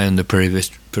wars around the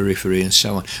periphery and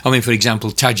so on. I mean, for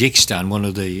example, Tajikistan, one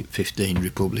of the 15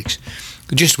 republics,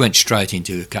 just went straight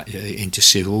into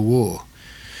civil war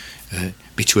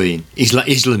between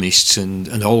Islamists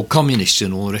and old communists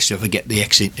and all the rest of it. I forget the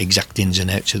exact ins and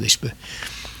outs of this, but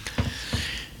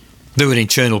there were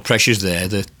internal pressures there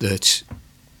that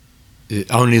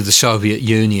only the Soviet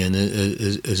Union,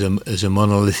 as a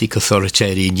monolithic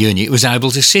authoritarian union, was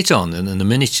able to sit on. And the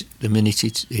minute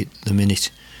the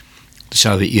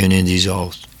Soviet Union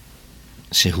dissolved,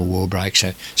 civil war breaks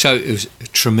out. So it was a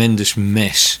tremendous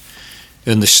mess,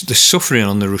 and the suffering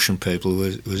on the Russian people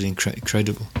was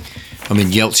incredible. I mean,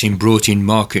 Yeltsin brought in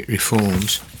market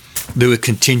reforms. There were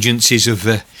contingencies of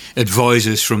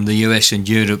advisors from the US and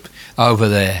Europe over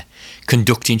there,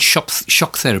 conducting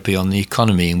shock therapy on the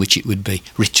economy, in which it would be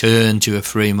returned to a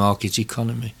free market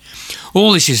economy.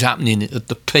 All this is happening at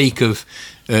the peak of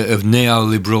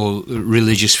neoliberal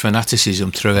religious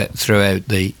fanaticism throughout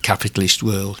the capitalist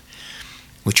world,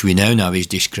 which we now know is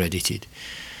discredited.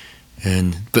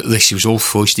 But this was all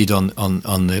foisted on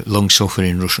the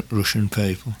long-suffering Russian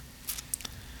people.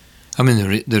 I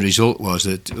mean, the result was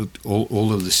that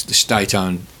all of the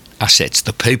state-owned assets,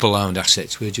 the people-owned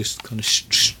assets, were just kind of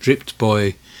stripped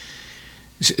by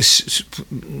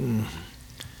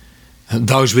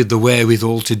those with the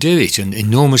wherewithal to do it, and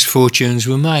enormous fortunes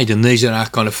were made. And these are our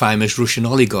kind of famous Russian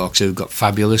oligarchs who've got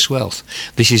fabulous wealth.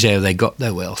 This is how they got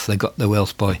their wealth. They got their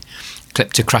wealth by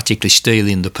kleptocratically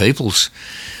stealing the people's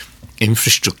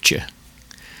infrastructure,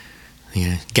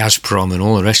 Gazprom and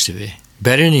all the rest of it.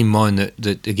 Bearing in mind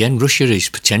that again, Russia is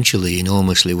potentially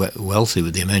enormously wealthy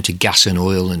with the amount of gas and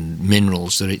oil and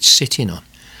minerals that it's sitting on.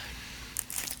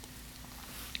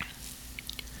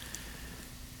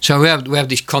 So we have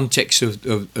this context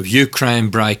of Ukraine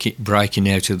breaking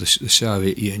out of the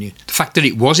Soviet Union. The fact that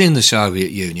it was in the Soviet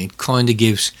Union kind of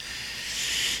gives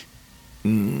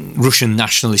Russian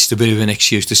nationalists a bit of an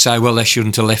excuse to say, well, they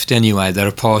shouldn't have left anyway. They're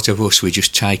a part of us. We're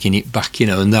just taking it back,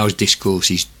 And those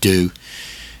discourses do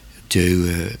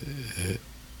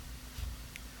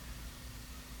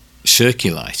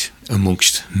circulate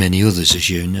amongst many others, as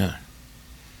you know.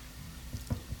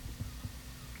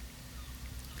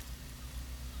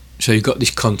 So you've got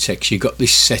this context, you've got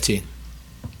this setting.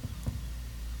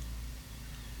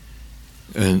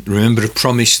 And remember a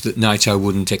promise that NATO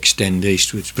wouldn't extend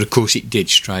eastwards, but of course it did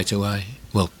straight away.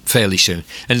 Well, fairly soon.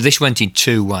 And this went in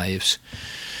two waves.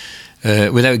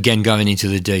 Without again going into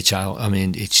the detail, I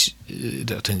mean, I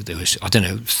think there was,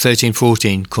 13,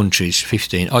 14 countries,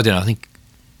 15, I think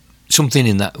something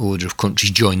in that order of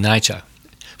countries joined NATO.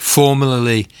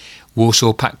 Formerly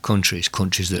Warsaw Pact countries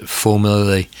that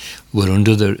formerly were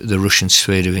under the Russian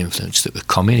sphere of influence, that were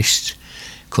communist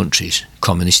countries,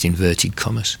 communist inverted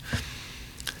commas.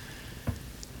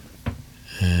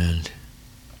 And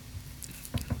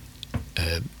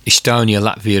Estonia,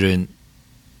 Latvia and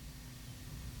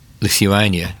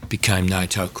Lithuania became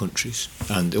NATO countries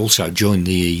and also joined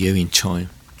the EU in time.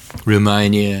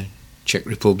 Romania, Czech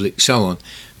Republic, so on,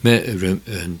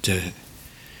 and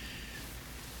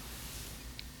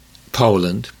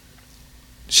Poland.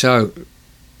 So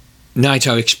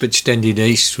NATO extended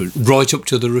eastward right up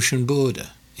to the Russian border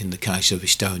in the case of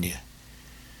Estonia,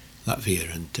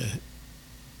 Latvia and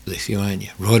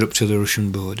Lithuania, right up to the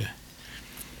Russian border.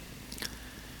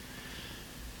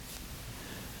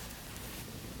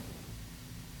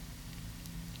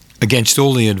 Against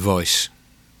all the advice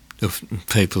of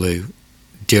people who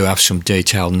do have some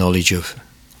detailed knowledge of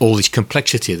all this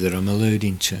complexity that I'm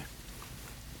alluding to.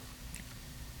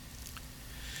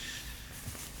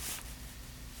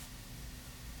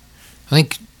 I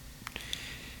think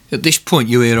at this point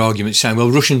you hear arguments saying,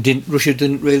 well, Russia didn't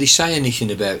really say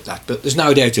anything about that, but there's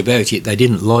no doubt about it, they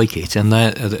didn't like it, and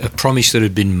a promise that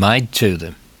had been made to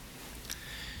them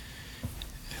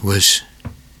was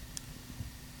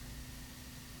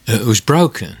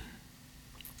broken.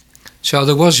 So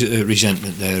there was a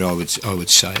resentment there, I would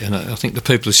say, and I think the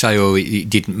people who say, oh, it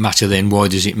didn't matter then, why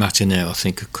does it matter now, I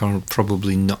think are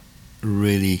probably not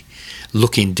really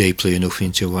looking deeply enough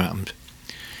into what happened.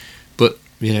 But,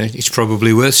 it's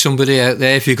probably worth somebody out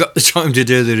there, if you've got the time to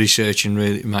do the research and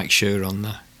really make sure on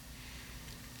that.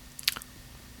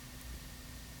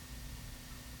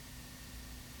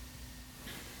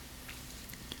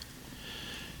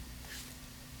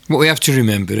 What we have to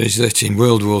remember is that in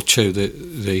World War II,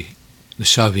 the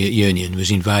Soviet Union was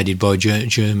invaded by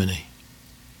Germany.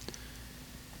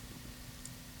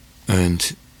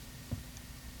 And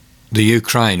the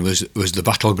Ukraine was the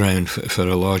battleground for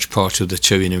a large part of the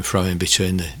to-ing and fro-ing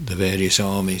between the various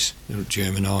armies, the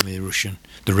German army, the Russian,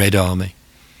 the Red Army.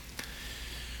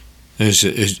 As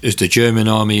the German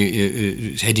army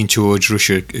is heading towards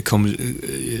Russia,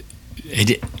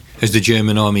 as the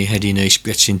German army heading east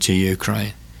gets into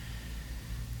Ukraine,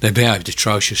 they behaved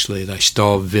atrociously. They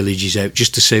starved villages out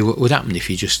just to see what would happen if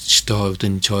you just starved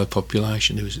an entire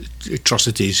population. There was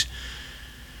atrocities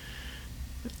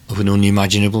of an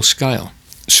unimaginable scale.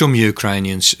 Some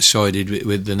Ukrainians sided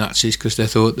with the Nazis because they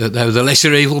thought that they were the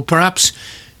lesser evil, perhaps.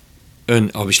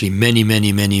 And obviously many were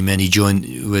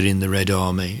in the Red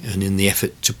Army and in the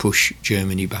effort to push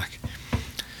Germany back.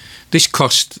 This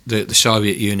cost the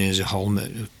Soviet Union as a whole,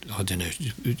 I don't know,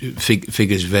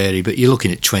 figures vary, but you're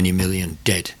looking at 20 million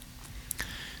dead.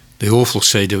 The awful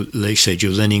siege of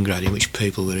Leningrad, in which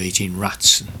people were eating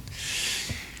rats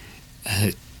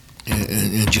and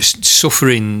and just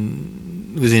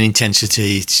suffering with an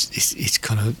intensity.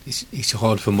 It's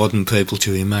hard for modern people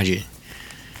to imagine.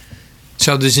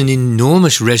 So there's an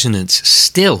enormous resonance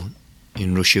still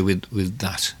in Russia with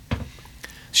that.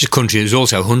 It's a country that was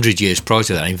also 100 years prior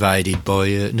to that invaded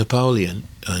by Napoleon,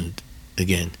 and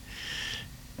again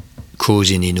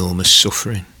causing enormous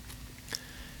suffering.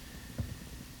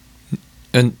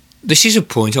 And this is a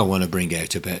point I want to bring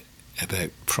out about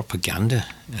propaganda,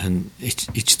 and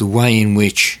it's the way in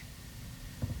which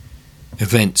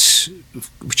events,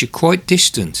 which are quite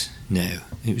distant now.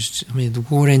 The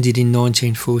war ended in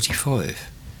 1945.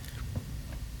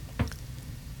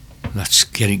 That's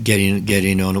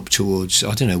getting on up towards,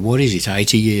 I don't know, what is it,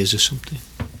 80 years or something.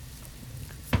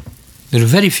 There are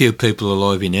very few people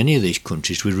alive in any of these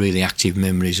countries with really active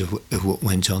memories of what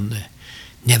went on there.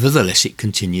 Nevertheless, it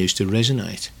continues to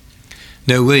resonate.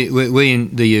 Now, we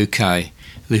in the UK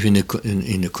live in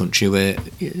a country where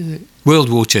World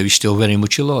War II is still very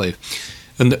much alive.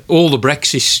 And all the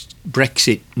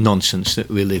Brexit nonsense that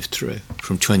we lived through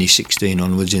from 2016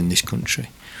 onwards in this country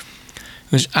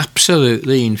was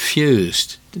absolutely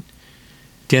infused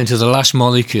down to the last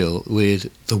molecule with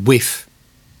the whiff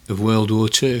of World War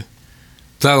II.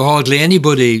 Though hardly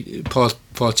anybody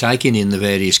partaking in the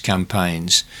various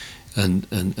campaigns and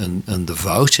the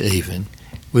vote even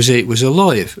was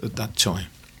alive at that time.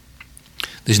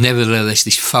 There's nevertheless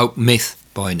this folk myth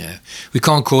by now. We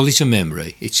can't call it a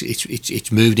memory.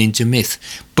 It's moved into myth,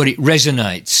 but it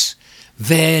resonates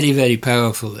very, very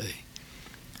powerfully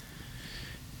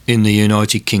in the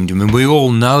United Kingdom, and we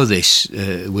all know this.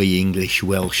 We English,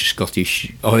 Welsh,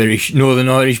 Scottish, Irish, Northern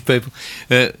Irish people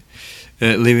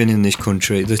living in this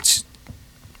country. That's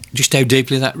just how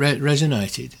deeply that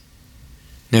resonated.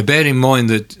 Now, bear in mind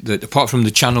that apart from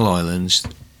the Channel Islands,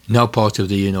 no part of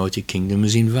the United Kingdom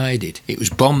was invaded. It was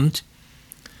bombed,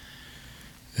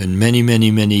 and many,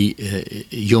 many, many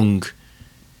young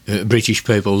British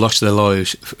people lost their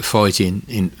lives fighting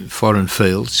in foreign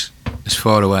fields as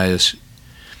far away as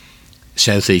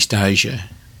Southeast Asia,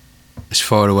 as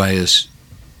far away as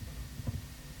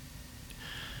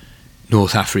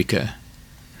North Africa,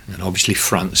 and obviously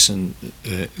France, and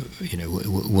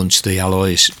once the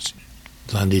Allies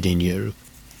landed in Europe.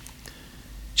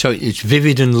 So it's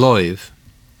vivid and live.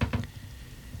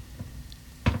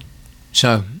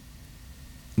 So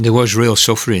there was real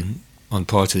suffering on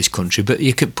part of this country, but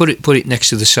you could put it next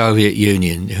to the Soviet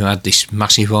Union, who had this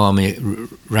massive army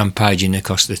rampaging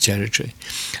across the territory,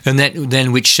 and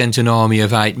then which sent an army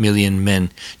of 8 million men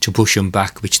to push them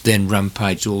back, which then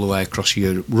rampaged all the way across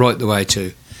Europe, right the way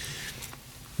to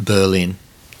Berlin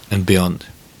and beyond.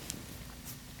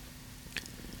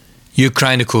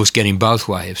 Ukraine, of course, getting both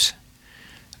waves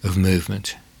of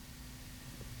movement.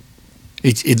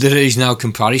 There is no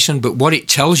comparison, but what it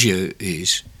tells you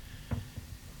is,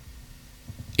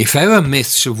 if our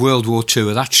myths of World War II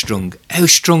are that strong, how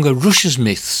strong are Russia's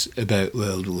myths about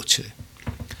World War II?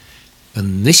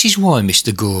 And this is why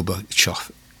Mr.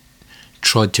 Gorbachev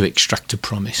tried to extract a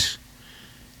promise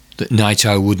that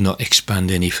NATO would not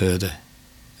expand any further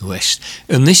west.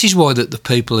 And this is why that the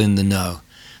people in the know,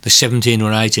 the 17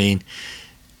 or 18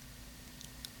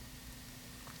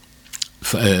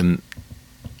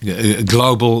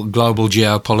 global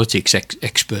geopolitics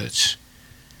experts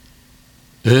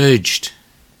urged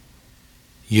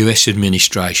US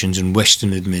administrations and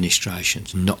Western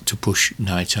administrations not to push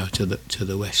NATO to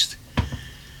the west,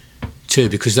 too,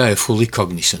 because they are fully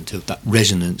cognizant of that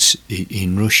resonance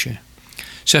in Russia.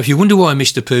 So if you wonder why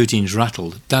Mr. Putin's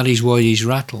rattled, that is why he's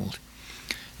rattled.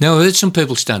 Now, I've heard some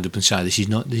people stand up and say this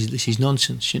is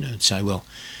nonsense, and say, well,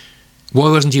 why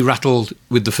wasn't he rattled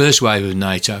with the first wave of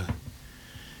NATO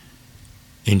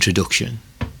introduction,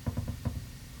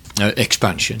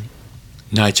 expansion,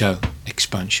 NATO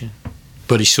expansion,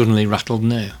 but he's suddenly rattled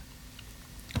now?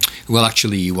 Well,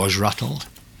 actually, he was rattled.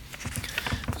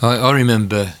 I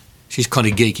remember, this is kind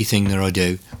of geeky thing that I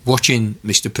do, watching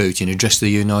Mr. Putin address the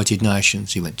United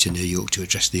Nations. He went to New York to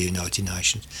address the United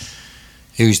Nations.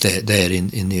 He was there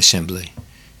in the assembly.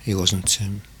 He wasn't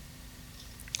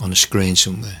on a screen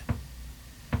somewhere.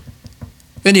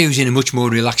 And he was in a much more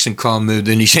relaxed and calm mood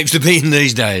than he seems to be in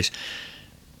these days.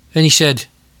 And he said,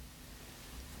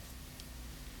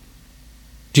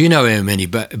 do you know how many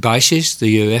bases the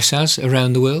US has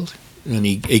around the world? And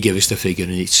he gave us the figure,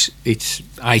 and it's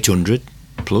 800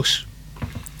 plus.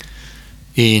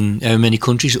 In how many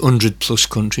countries? 100 plus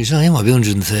countries. It might be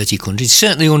 130 countries.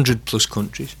 Certainly 100 plus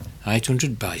countries.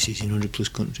 800 bases in 100 plus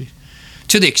countries.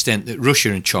 To the extent that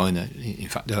Russia and China, in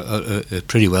fact, are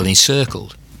pretty well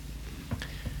encircled.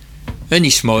 And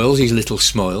he smiles, his little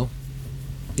smile,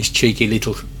 his cheeky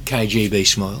little KGB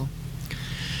smile.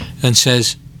 and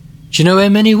says, "Do you know how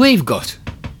many we've got?"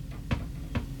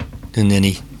 And then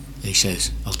he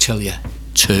says, "I'll tell you,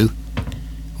 2.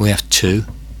 We have 2.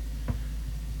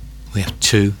 We have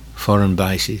 2 foreign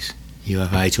bases. You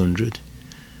have 800.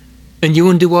 And you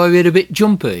wonder why we're a bit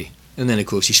jumpy." And then, of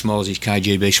course, he smiles his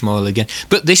KGB smile again.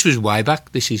 But this was way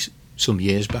back. This is some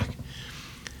years back.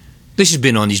 This has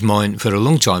been on his mind for a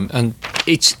long time, and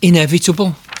it's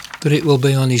inevitable that it will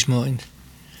be on his mind,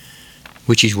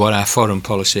 which is what our foreign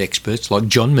policy experts, like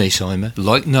John Mearsheimer,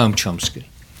 like Noam Chomsky,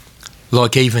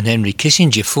 like even Henry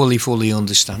Kissinger, fully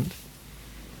understand.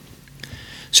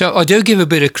 So I do give a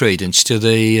bit of credence to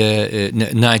the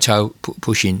NATO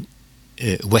pushing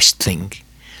West thing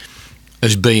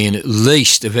as being at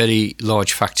least a very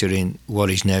large factor in what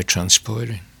is now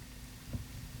transpiring.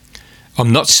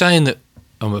 I'm not saying that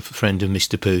I'm a friend of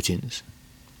Mr. Putin's.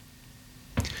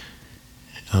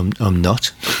 I'm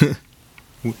not.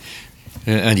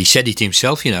 And he said it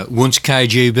himself, once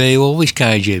KGB, always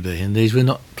KGB, and these were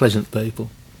not pleasant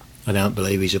people. I don't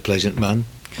believe he's a pleasant man,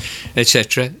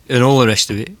 etc., and all the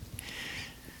rest of it.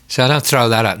 So don't throw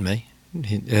that at me.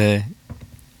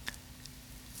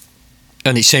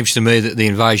 And it seems to me that the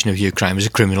invasion of Ukraine was a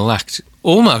criminal act,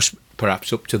 almost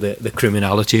perhaps up to the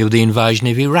criminality of the invasion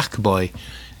of Iraq by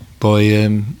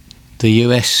the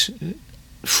US,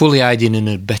 fully aided and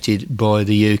abetted by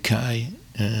the UK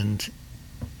and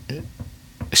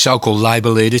so-called Labour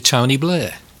leader Tony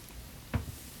Blair.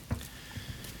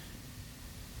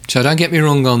 So don't get me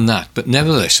wrong on that, but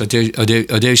nevertheless, I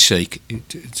do seek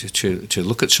to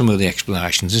look at some of the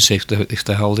explanations and see if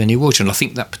they hold any water, and I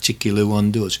think that particular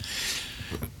one does.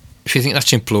 If you think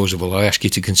that's implausible, I ask you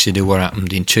to consider what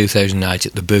happened in 2008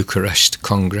 at the Bucharest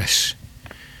Congress.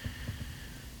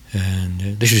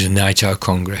 And this was a NATO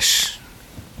Congress.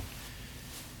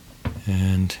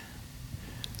 And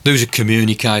there was a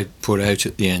communique put out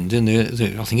at the end, and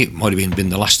I think it might have been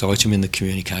the last item in the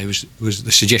communique was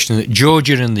the suggestion that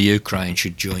Georgia and the Ukraine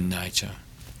should join NATO.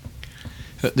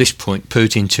 At this point,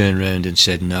 Putin turned around and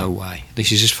said, "No way.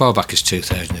 This is as far back as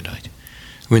 2008.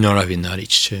 We're not having that.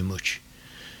 It's too much."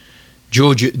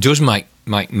 Georgia does make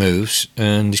moves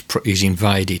and is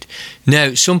invaded.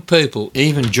 Now, some people,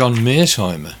 even John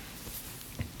Mearsheimer,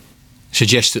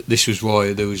 suggest that this was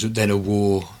why there was then a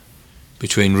war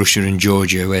between Russia and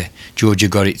Georgia, where Georgia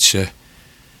got its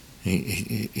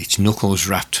knuckles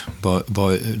rapped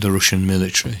by the Russian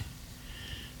military.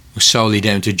 It was solely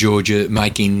down to Georgia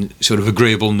making sort of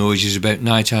agreeable noises about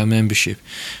NATO membership.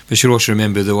 But you should also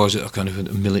remember there was a kind of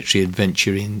a military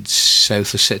adventure in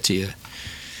South Ossetia.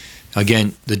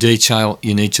 Again, the detail,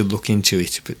 you need to look into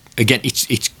it. But again,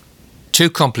 it's too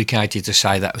complicated to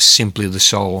say that was simply the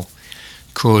sole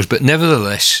cause. But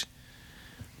nevertheless,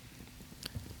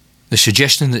 the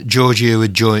suggestion that Georgia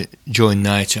would join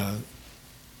NATO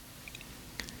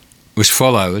was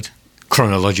followed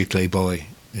chronologically by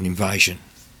an invasion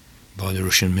by the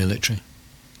Russian military.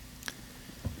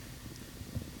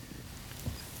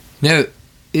 Now,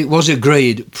 it was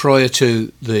agreed prior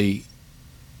to the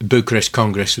Bucharest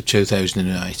Congress of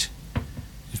 2008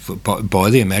 by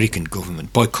the American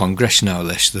government, by Congress no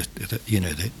less, that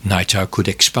NATO could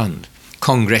expand.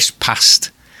 Congress passed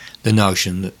the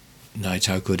notion that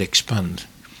NATO could expand,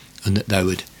 and that they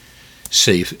would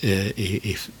see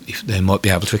if they might be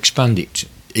able to expand it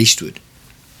eastward.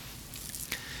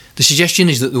 The suggestion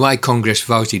is that the way Congress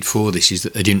voted for this is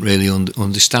that they didn't really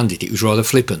understand it. It was rather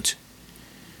flippant.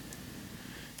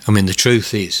 I mean, the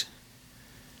truth is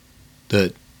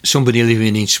that somebody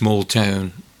living in small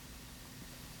town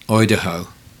Idaho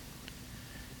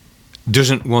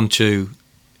doesn't want to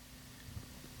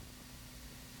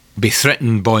be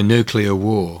threatened by nuclear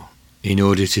war in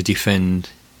order to defend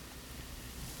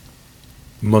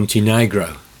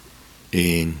Montenegro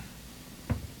in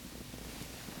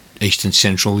Eastern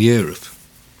Central Europe,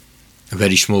 a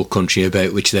very small country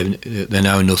about which they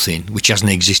know nothing, which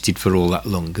hasn't existed for all that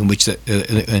long, and which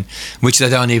they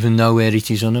don't even know where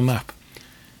it is on a map.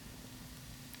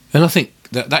 And I think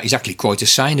that is actually quite a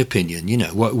sane opinion.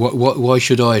 Why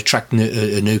should I attract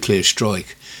a nuclear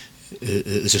strike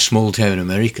as a small town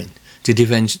American to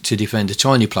defend a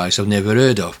tiny place I've never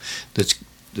heard of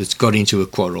that's got into a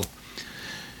quarrel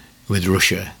with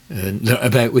Russia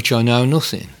about which I know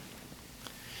nothing?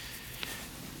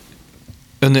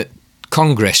 And that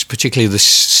Congress, particularly the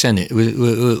Senate,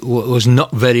 was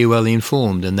not very well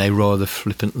informed, and they rather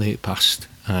flippantly passed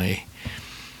an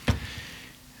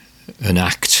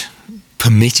act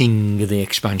permitting the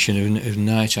expansion of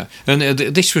NATO. And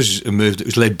this was a move that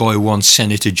was led by one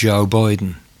Senator Joe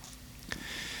Biden.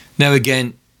 Now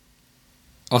again,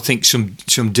 I think some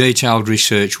detailed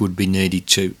research would be needed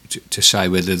to say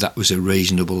whether that was a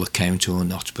reasonable account or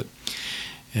not. But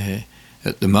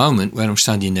at the moment, where I'm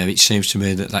standing now, it seems to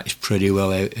me that is pretty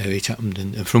well how it happened.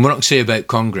 And from what I can see about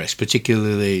Congress,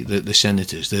 particularly the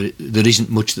senators, there isn't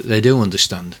much that they do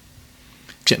understand,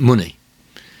 except money,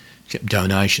 except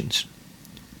donations.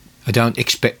 I don't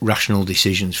expect rational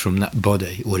decisions from that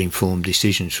body or informed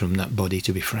decisions from that body,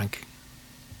 to be frank.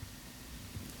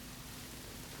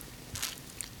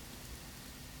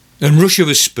 And Russia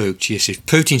was spooked, yes. If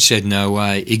Putin said no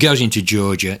way, he goes into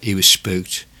Georgia, he was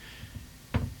spooked.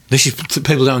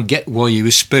 People don't get why he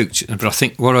was spooked, but I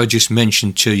think what I just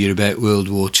mentioned to you about World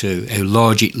War II, how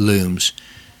large it looms,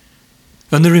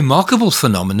 and the remarkable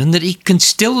phenomenon that it can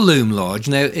still loom large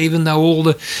now, even though all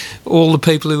the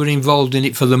people who are involved in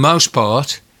it, for the most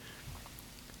part,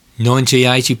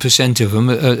 90-80% of them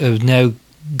have now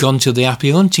gone to the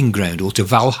happy hunting ground or to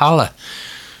Valhalla.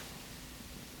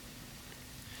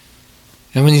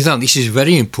 And when you think this is a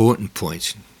very important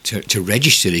point to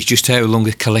register, is just how long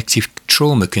a collective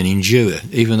trauma can endure,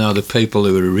 even though the people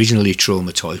who were originally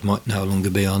traumatised might no longer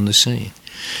be on the scene.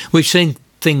 We've seen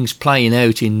things playing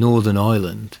out in Northern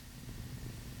Ireland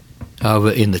over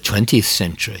in the 20th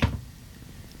century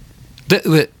that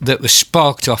were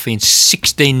sparked off in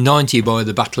 1690 by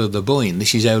the Battle of the Boyne.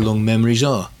 This is how long memories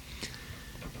are.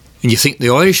 And you think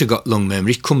the Irish have got long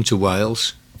memories, come to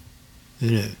Wales,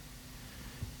 you know.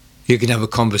 You can have a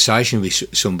conversation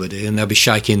with somebody and they'll be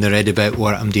shaking their head about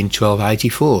what happened in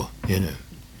 1284, you know.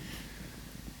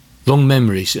 Long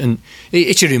memories. And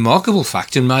it's a remarkable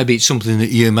fact, and maybe it's something that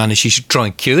humanity should try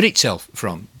and cure itself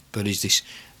from. But is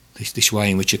this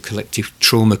way in which a collective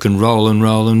trauma can roll and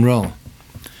roll and roll.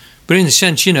 But in a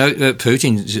sense, you know,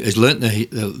 Putin has learnt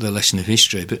the lesson of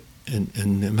history, but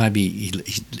and maybe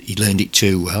he learned it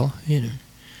too well, you know.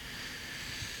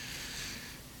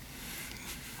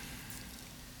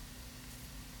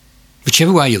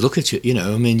 Whichever way you look at it, you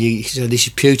know, I mean, so this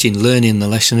is Putin learning the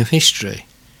lesson of history.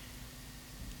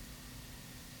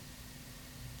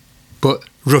 But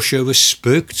Russia was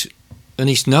spooked, and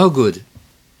it's no good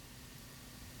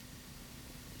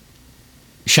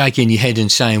shaking your head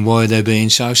and saying why they're being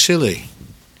so silly.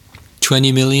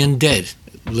 20 million dead,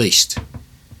 at least.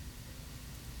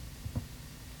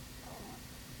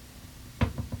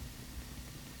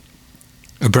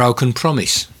 A broken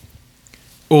promise.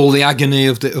 All the agony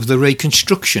of the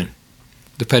reconstruction,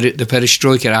 the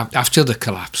perestroika after the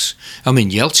collapse. I mean,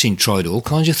 Yeltsin tried all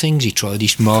kinds of things. He tried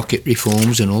his market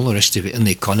reforms and all the rest of it, and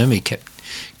the economy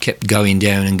kept going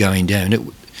down and going down.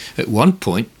 At one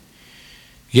point,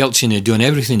 Yeltsin had done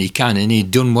everything he can, and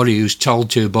he'd done what he was told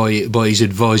to by his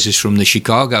advisors from the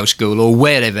Chicago School or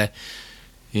wherever,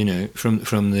 you know,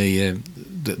 from the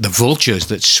vultures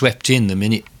that swept in the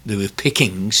minute there were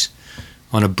pickings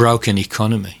on a broken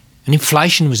economy. And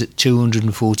inflation was at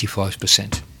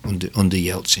 245% under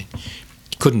Yeltsin.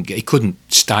 He couldn't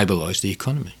stabilise the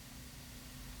economy.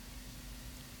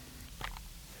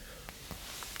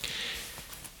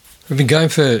 We've been going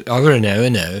for over an hour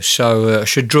now, so I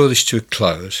should draw this to a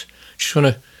close. Just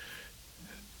want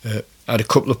to add a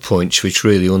couple of points which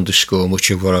really underscore much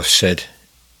of what I've said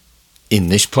in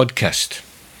this podcast.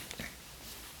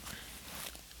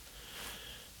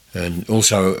 And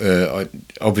also,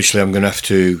 obviously, I'm going to have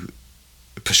to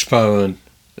postpone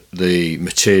the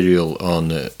material on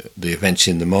the events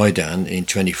in the Maidan in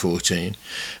 2014,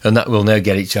 and that will now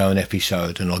get its own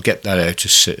episode, and I'll get that out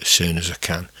as soon as I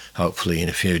can, hopefully in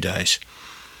a few days.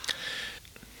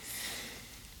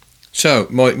 So,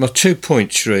 my 2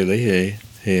 points really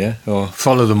here are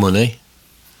follow the money,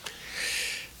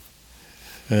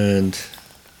 and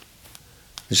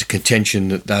there's a contention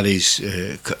that is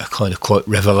kind of quite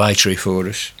revelatory for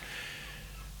us.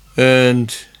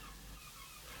 And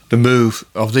the move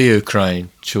of the Ukraine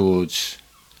towards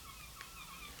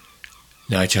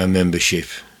NATO membership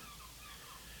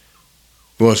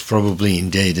was probably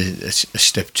indeed a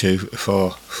step too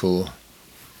far for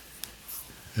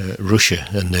Russia,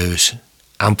 and there was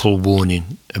ample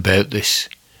warning about this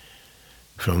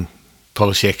from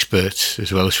policy experts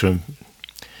as well as from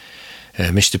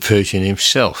Mr. Putin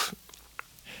himself.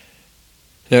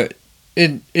 Now,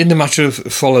 in the matter of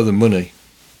follow the money,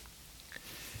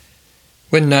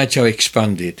 when NATO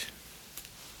expanded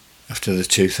after the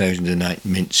 2008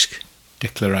 Minsk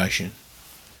Declaration,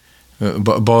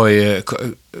 by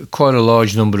quite a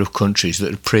large number of countries that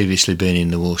had previously been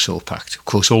in the Warsaw Pact, of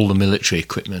course all the military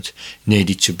equipment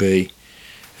needed to be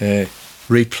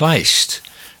replaced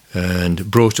and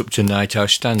brought up to NATO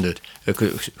standard,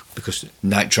 because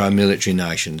NATO military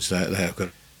nations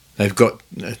they've got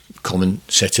a common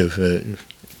set of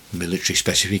military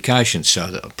specifications, so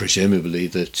that presumably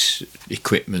that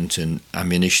equipment and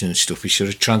ammunition and stuff is sort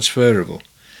of transferable.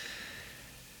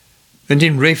 And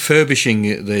in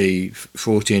refurbishing the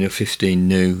 14 or 15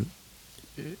 new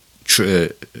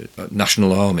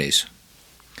national armies,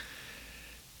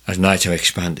 as NATO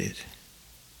expanded,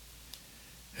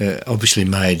 obviously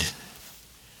made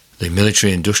the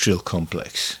military-industrial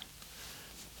complex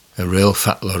a real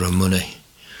fat lot of money.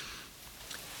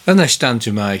 And they stand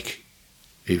to make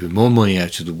even more money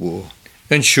out of the war.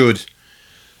 And should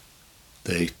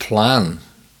the plan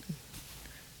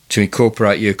to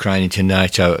incorporate Ukraine into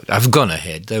NATO have gone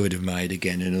ahead, they would have made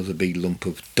again another big lump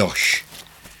of dosh.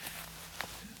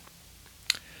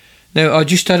 Now, I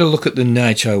just had a look at the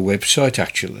NATO website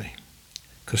actually,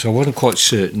 because I wasn't quite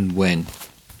certain when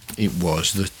it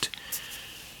was that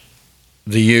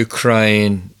the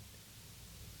Ukraine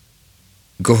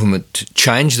government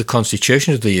changed the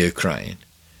constitution of the Ukraine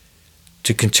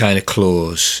to contain a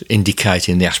clause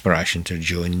indicating the aspiration to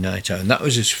join NATO, and that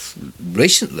was as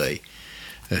recently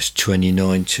as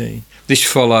 2019. This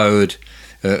followed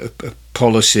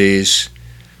policies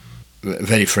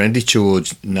very friendly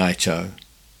towards NATO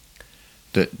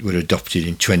that were adopted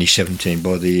in 2017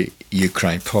 by the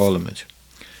Ukraine Parliament.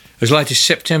 As late as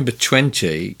September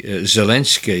 20,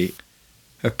 Zelensky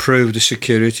approved a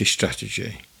security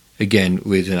strategy, again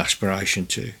with an aspiration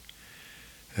to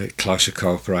closer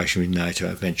cooperation with NATO,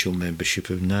 eventual membership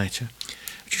of NATO.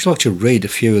 I'd just like to read a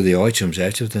few of the items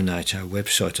out of the NATO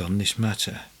website on this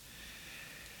matter.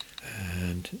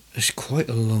 And there's quite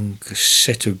a long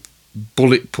set of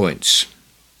bullet points.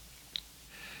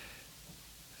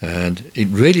 And it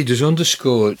really does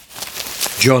underscore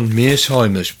John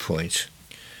Mearsheimer's point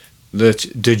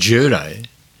that de jure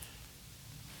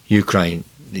Ukraine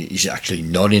is actually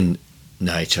not in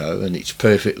NATO, and it's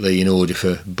perfectly in order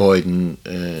for Biden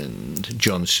and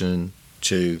Johnson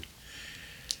to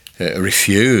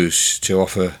refuse to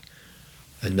offer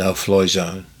a no-fly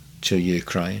zone to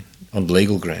Ukraine on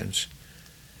legal grounds.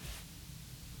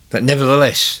 But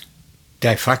nevertheless,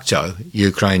 de facto,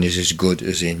 Ukraine is as good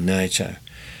as in NATO.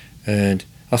 And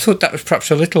I thought that was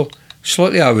perhaps a little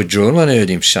slightly overdrawn when I heard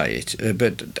him say it,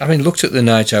 but having looked at the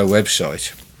NATO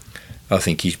website, I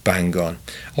think he's bang on.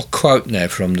 I'll quote now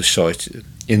from the site.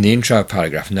 In the intro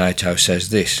paragraph, NATO says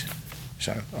this,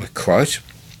 so I quote,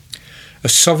 "A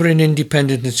sovereign,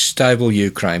 independent and stable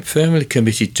Ukraine, firmly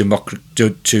committed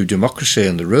to democracy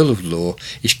and the rule of law,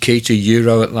 is key to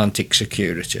Euro-Atlantic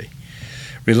security.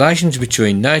 Relations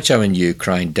between NATO and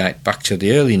Ukraine date back to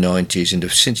the early 90s and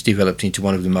have since developed into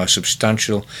one of the most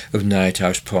substantial of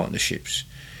NATO's partnerships.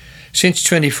 Since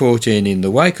 2014, in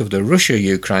the wake of the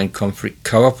Russia-Ukraine conflict,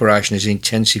 cooperation has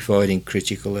intensified in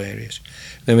critical areas."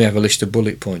 Then we have a list of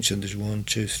bullet points, and there's 1,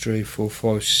 2, 3, 4,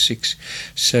 5, 6,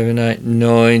 7, 8,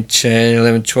 9, 10,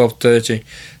 11, 12,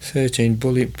 13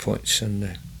 bullet points.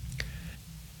 And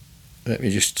let me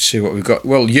just see what we've got.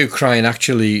 Well, Ukraine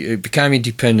actually became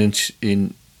independent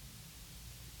in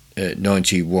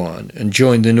 91 and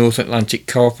joined the North Atlantic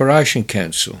Cooperation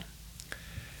Council.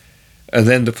 And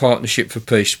then the Partnership for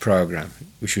Peace programme,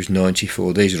 which was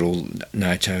 94. These are all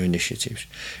NATO initiatives.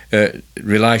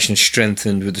 Relations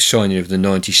strengthened with the signing of the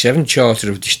 97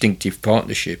 Charter of Distinctive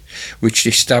Partnership, which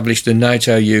established the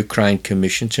NATO-Ukraine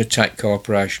Commission to take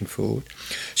cooperation forward.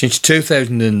 Since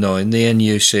 2009, the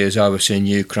NUC has overseen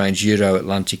Ukraine's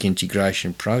Euro-Atlantic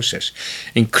integration process,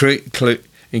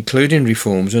 including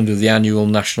reforms under the annual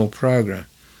national programme.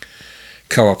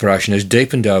 Cooperation has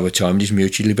deepened over time and is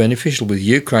mutually beneficial, with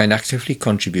Ukraine actively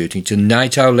contributing to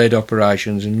NATO-led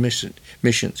operations and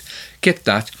missions. Get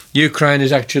that? Ukraine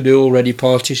has actually already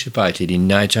participated in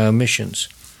NATO missions.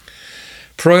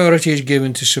 Priority is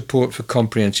given to support for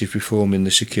comprehensive reform in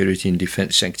the security and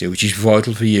defence sector, which is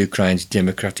vital for Ukraine's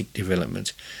democratic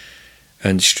development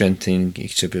and strengthening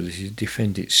its ability to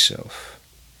defend itself.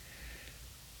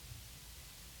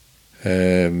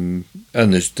 And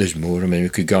there's more. I mean, we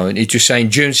could go on. It's just saying,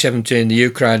 June 17, the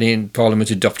Ukrainian Parliament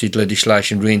adopted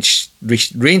legislation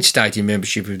reinstating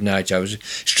membership of NATO as a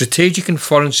strategic and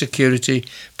foreign security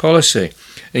policy.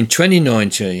 In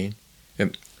 2019,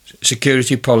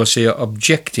 security policy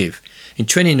objective. In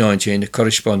 2019, a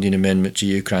corresponding amendment to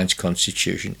Ukraine's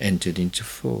constitution entered into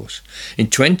force.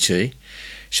 In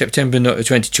September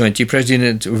 2020,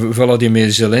 President Volodymyr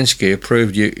Zelensky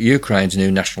approved Ukraine's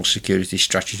new national security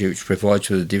strategy, which provides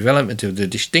for the development of the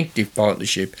distinctive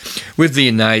partnership with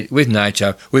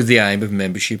NATO, with the aim of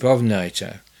membership of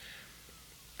NATO.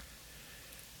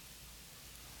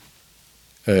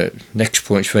 Next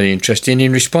point is very interesting.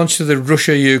 In response to the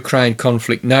Russia-Ukraine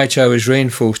conflict, NATO has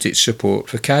reinforced its support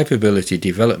for capability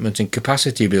development and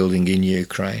capacity building in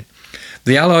Ukraine.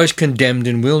 The Allies condemned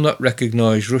and will not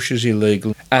recognise Russia's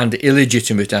illegal and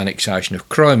illegitimate annexation of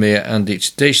Crimea and its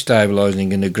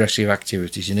destabilising and aggressive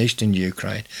activities in eastern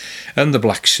Ukraine and the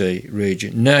Black Sea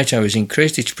region. NATO has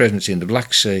increased its presence in the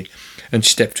Black Sea and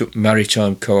stepped up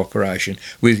maritime cooperation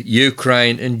with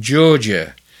Ukraine and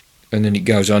Georgia. And then it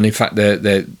goes on. In fact,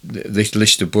 this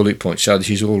list of bullet points, so this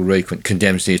is all recent,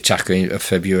 condemns the attack of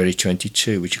February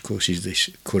 22, which of course is this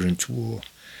current war.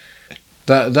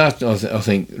 That I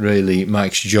think really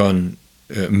makes John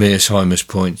Mearsheimer's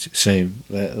point seem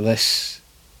less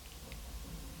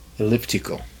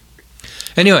elliptical.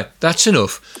 Anyway, that's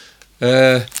enough.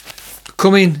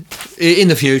 Coming in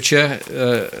the future,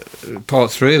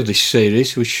 part 3 of this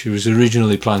series, which was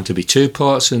originally planned to be 2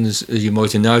 parts, and as you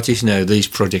might have noticed now, these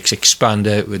projects expand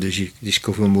outward as you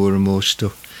discover more and more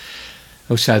stuff.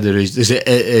 I would say there's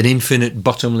an infinite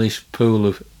bottomless pool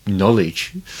of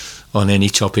knowledge on any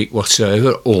topic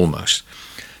whatsoever, almost.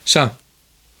 So,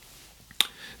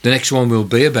 the next one will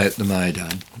be about the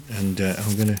Maidan, and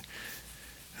I'm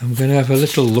gonna have a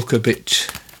little look a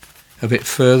bit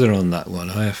further on that one.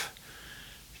 I have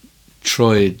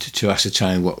tried to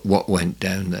ascertain what went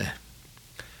down there,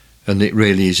 and it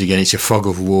really is, again, it's a fog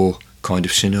of war kind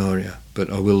of scenario, but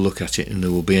I will look at it and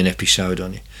there will be an episode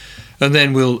on it, and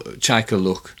then we'll take a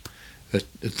look at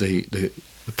the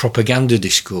propaganda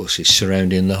discourses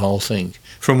surrounding the whole thing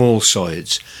from all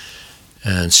sides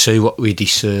and see what we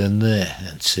discern there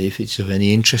and see if it's of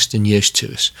any interest and use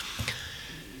to us.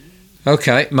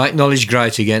 Okay, make knowledge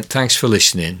great again. Thanks for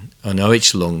listening. I know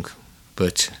it's long,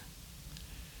 but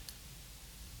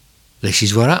this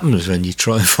is what happens when you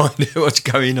try and find out what's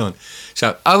going on.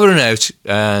 So, over and out,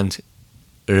 and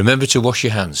remember to wash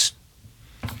your hands.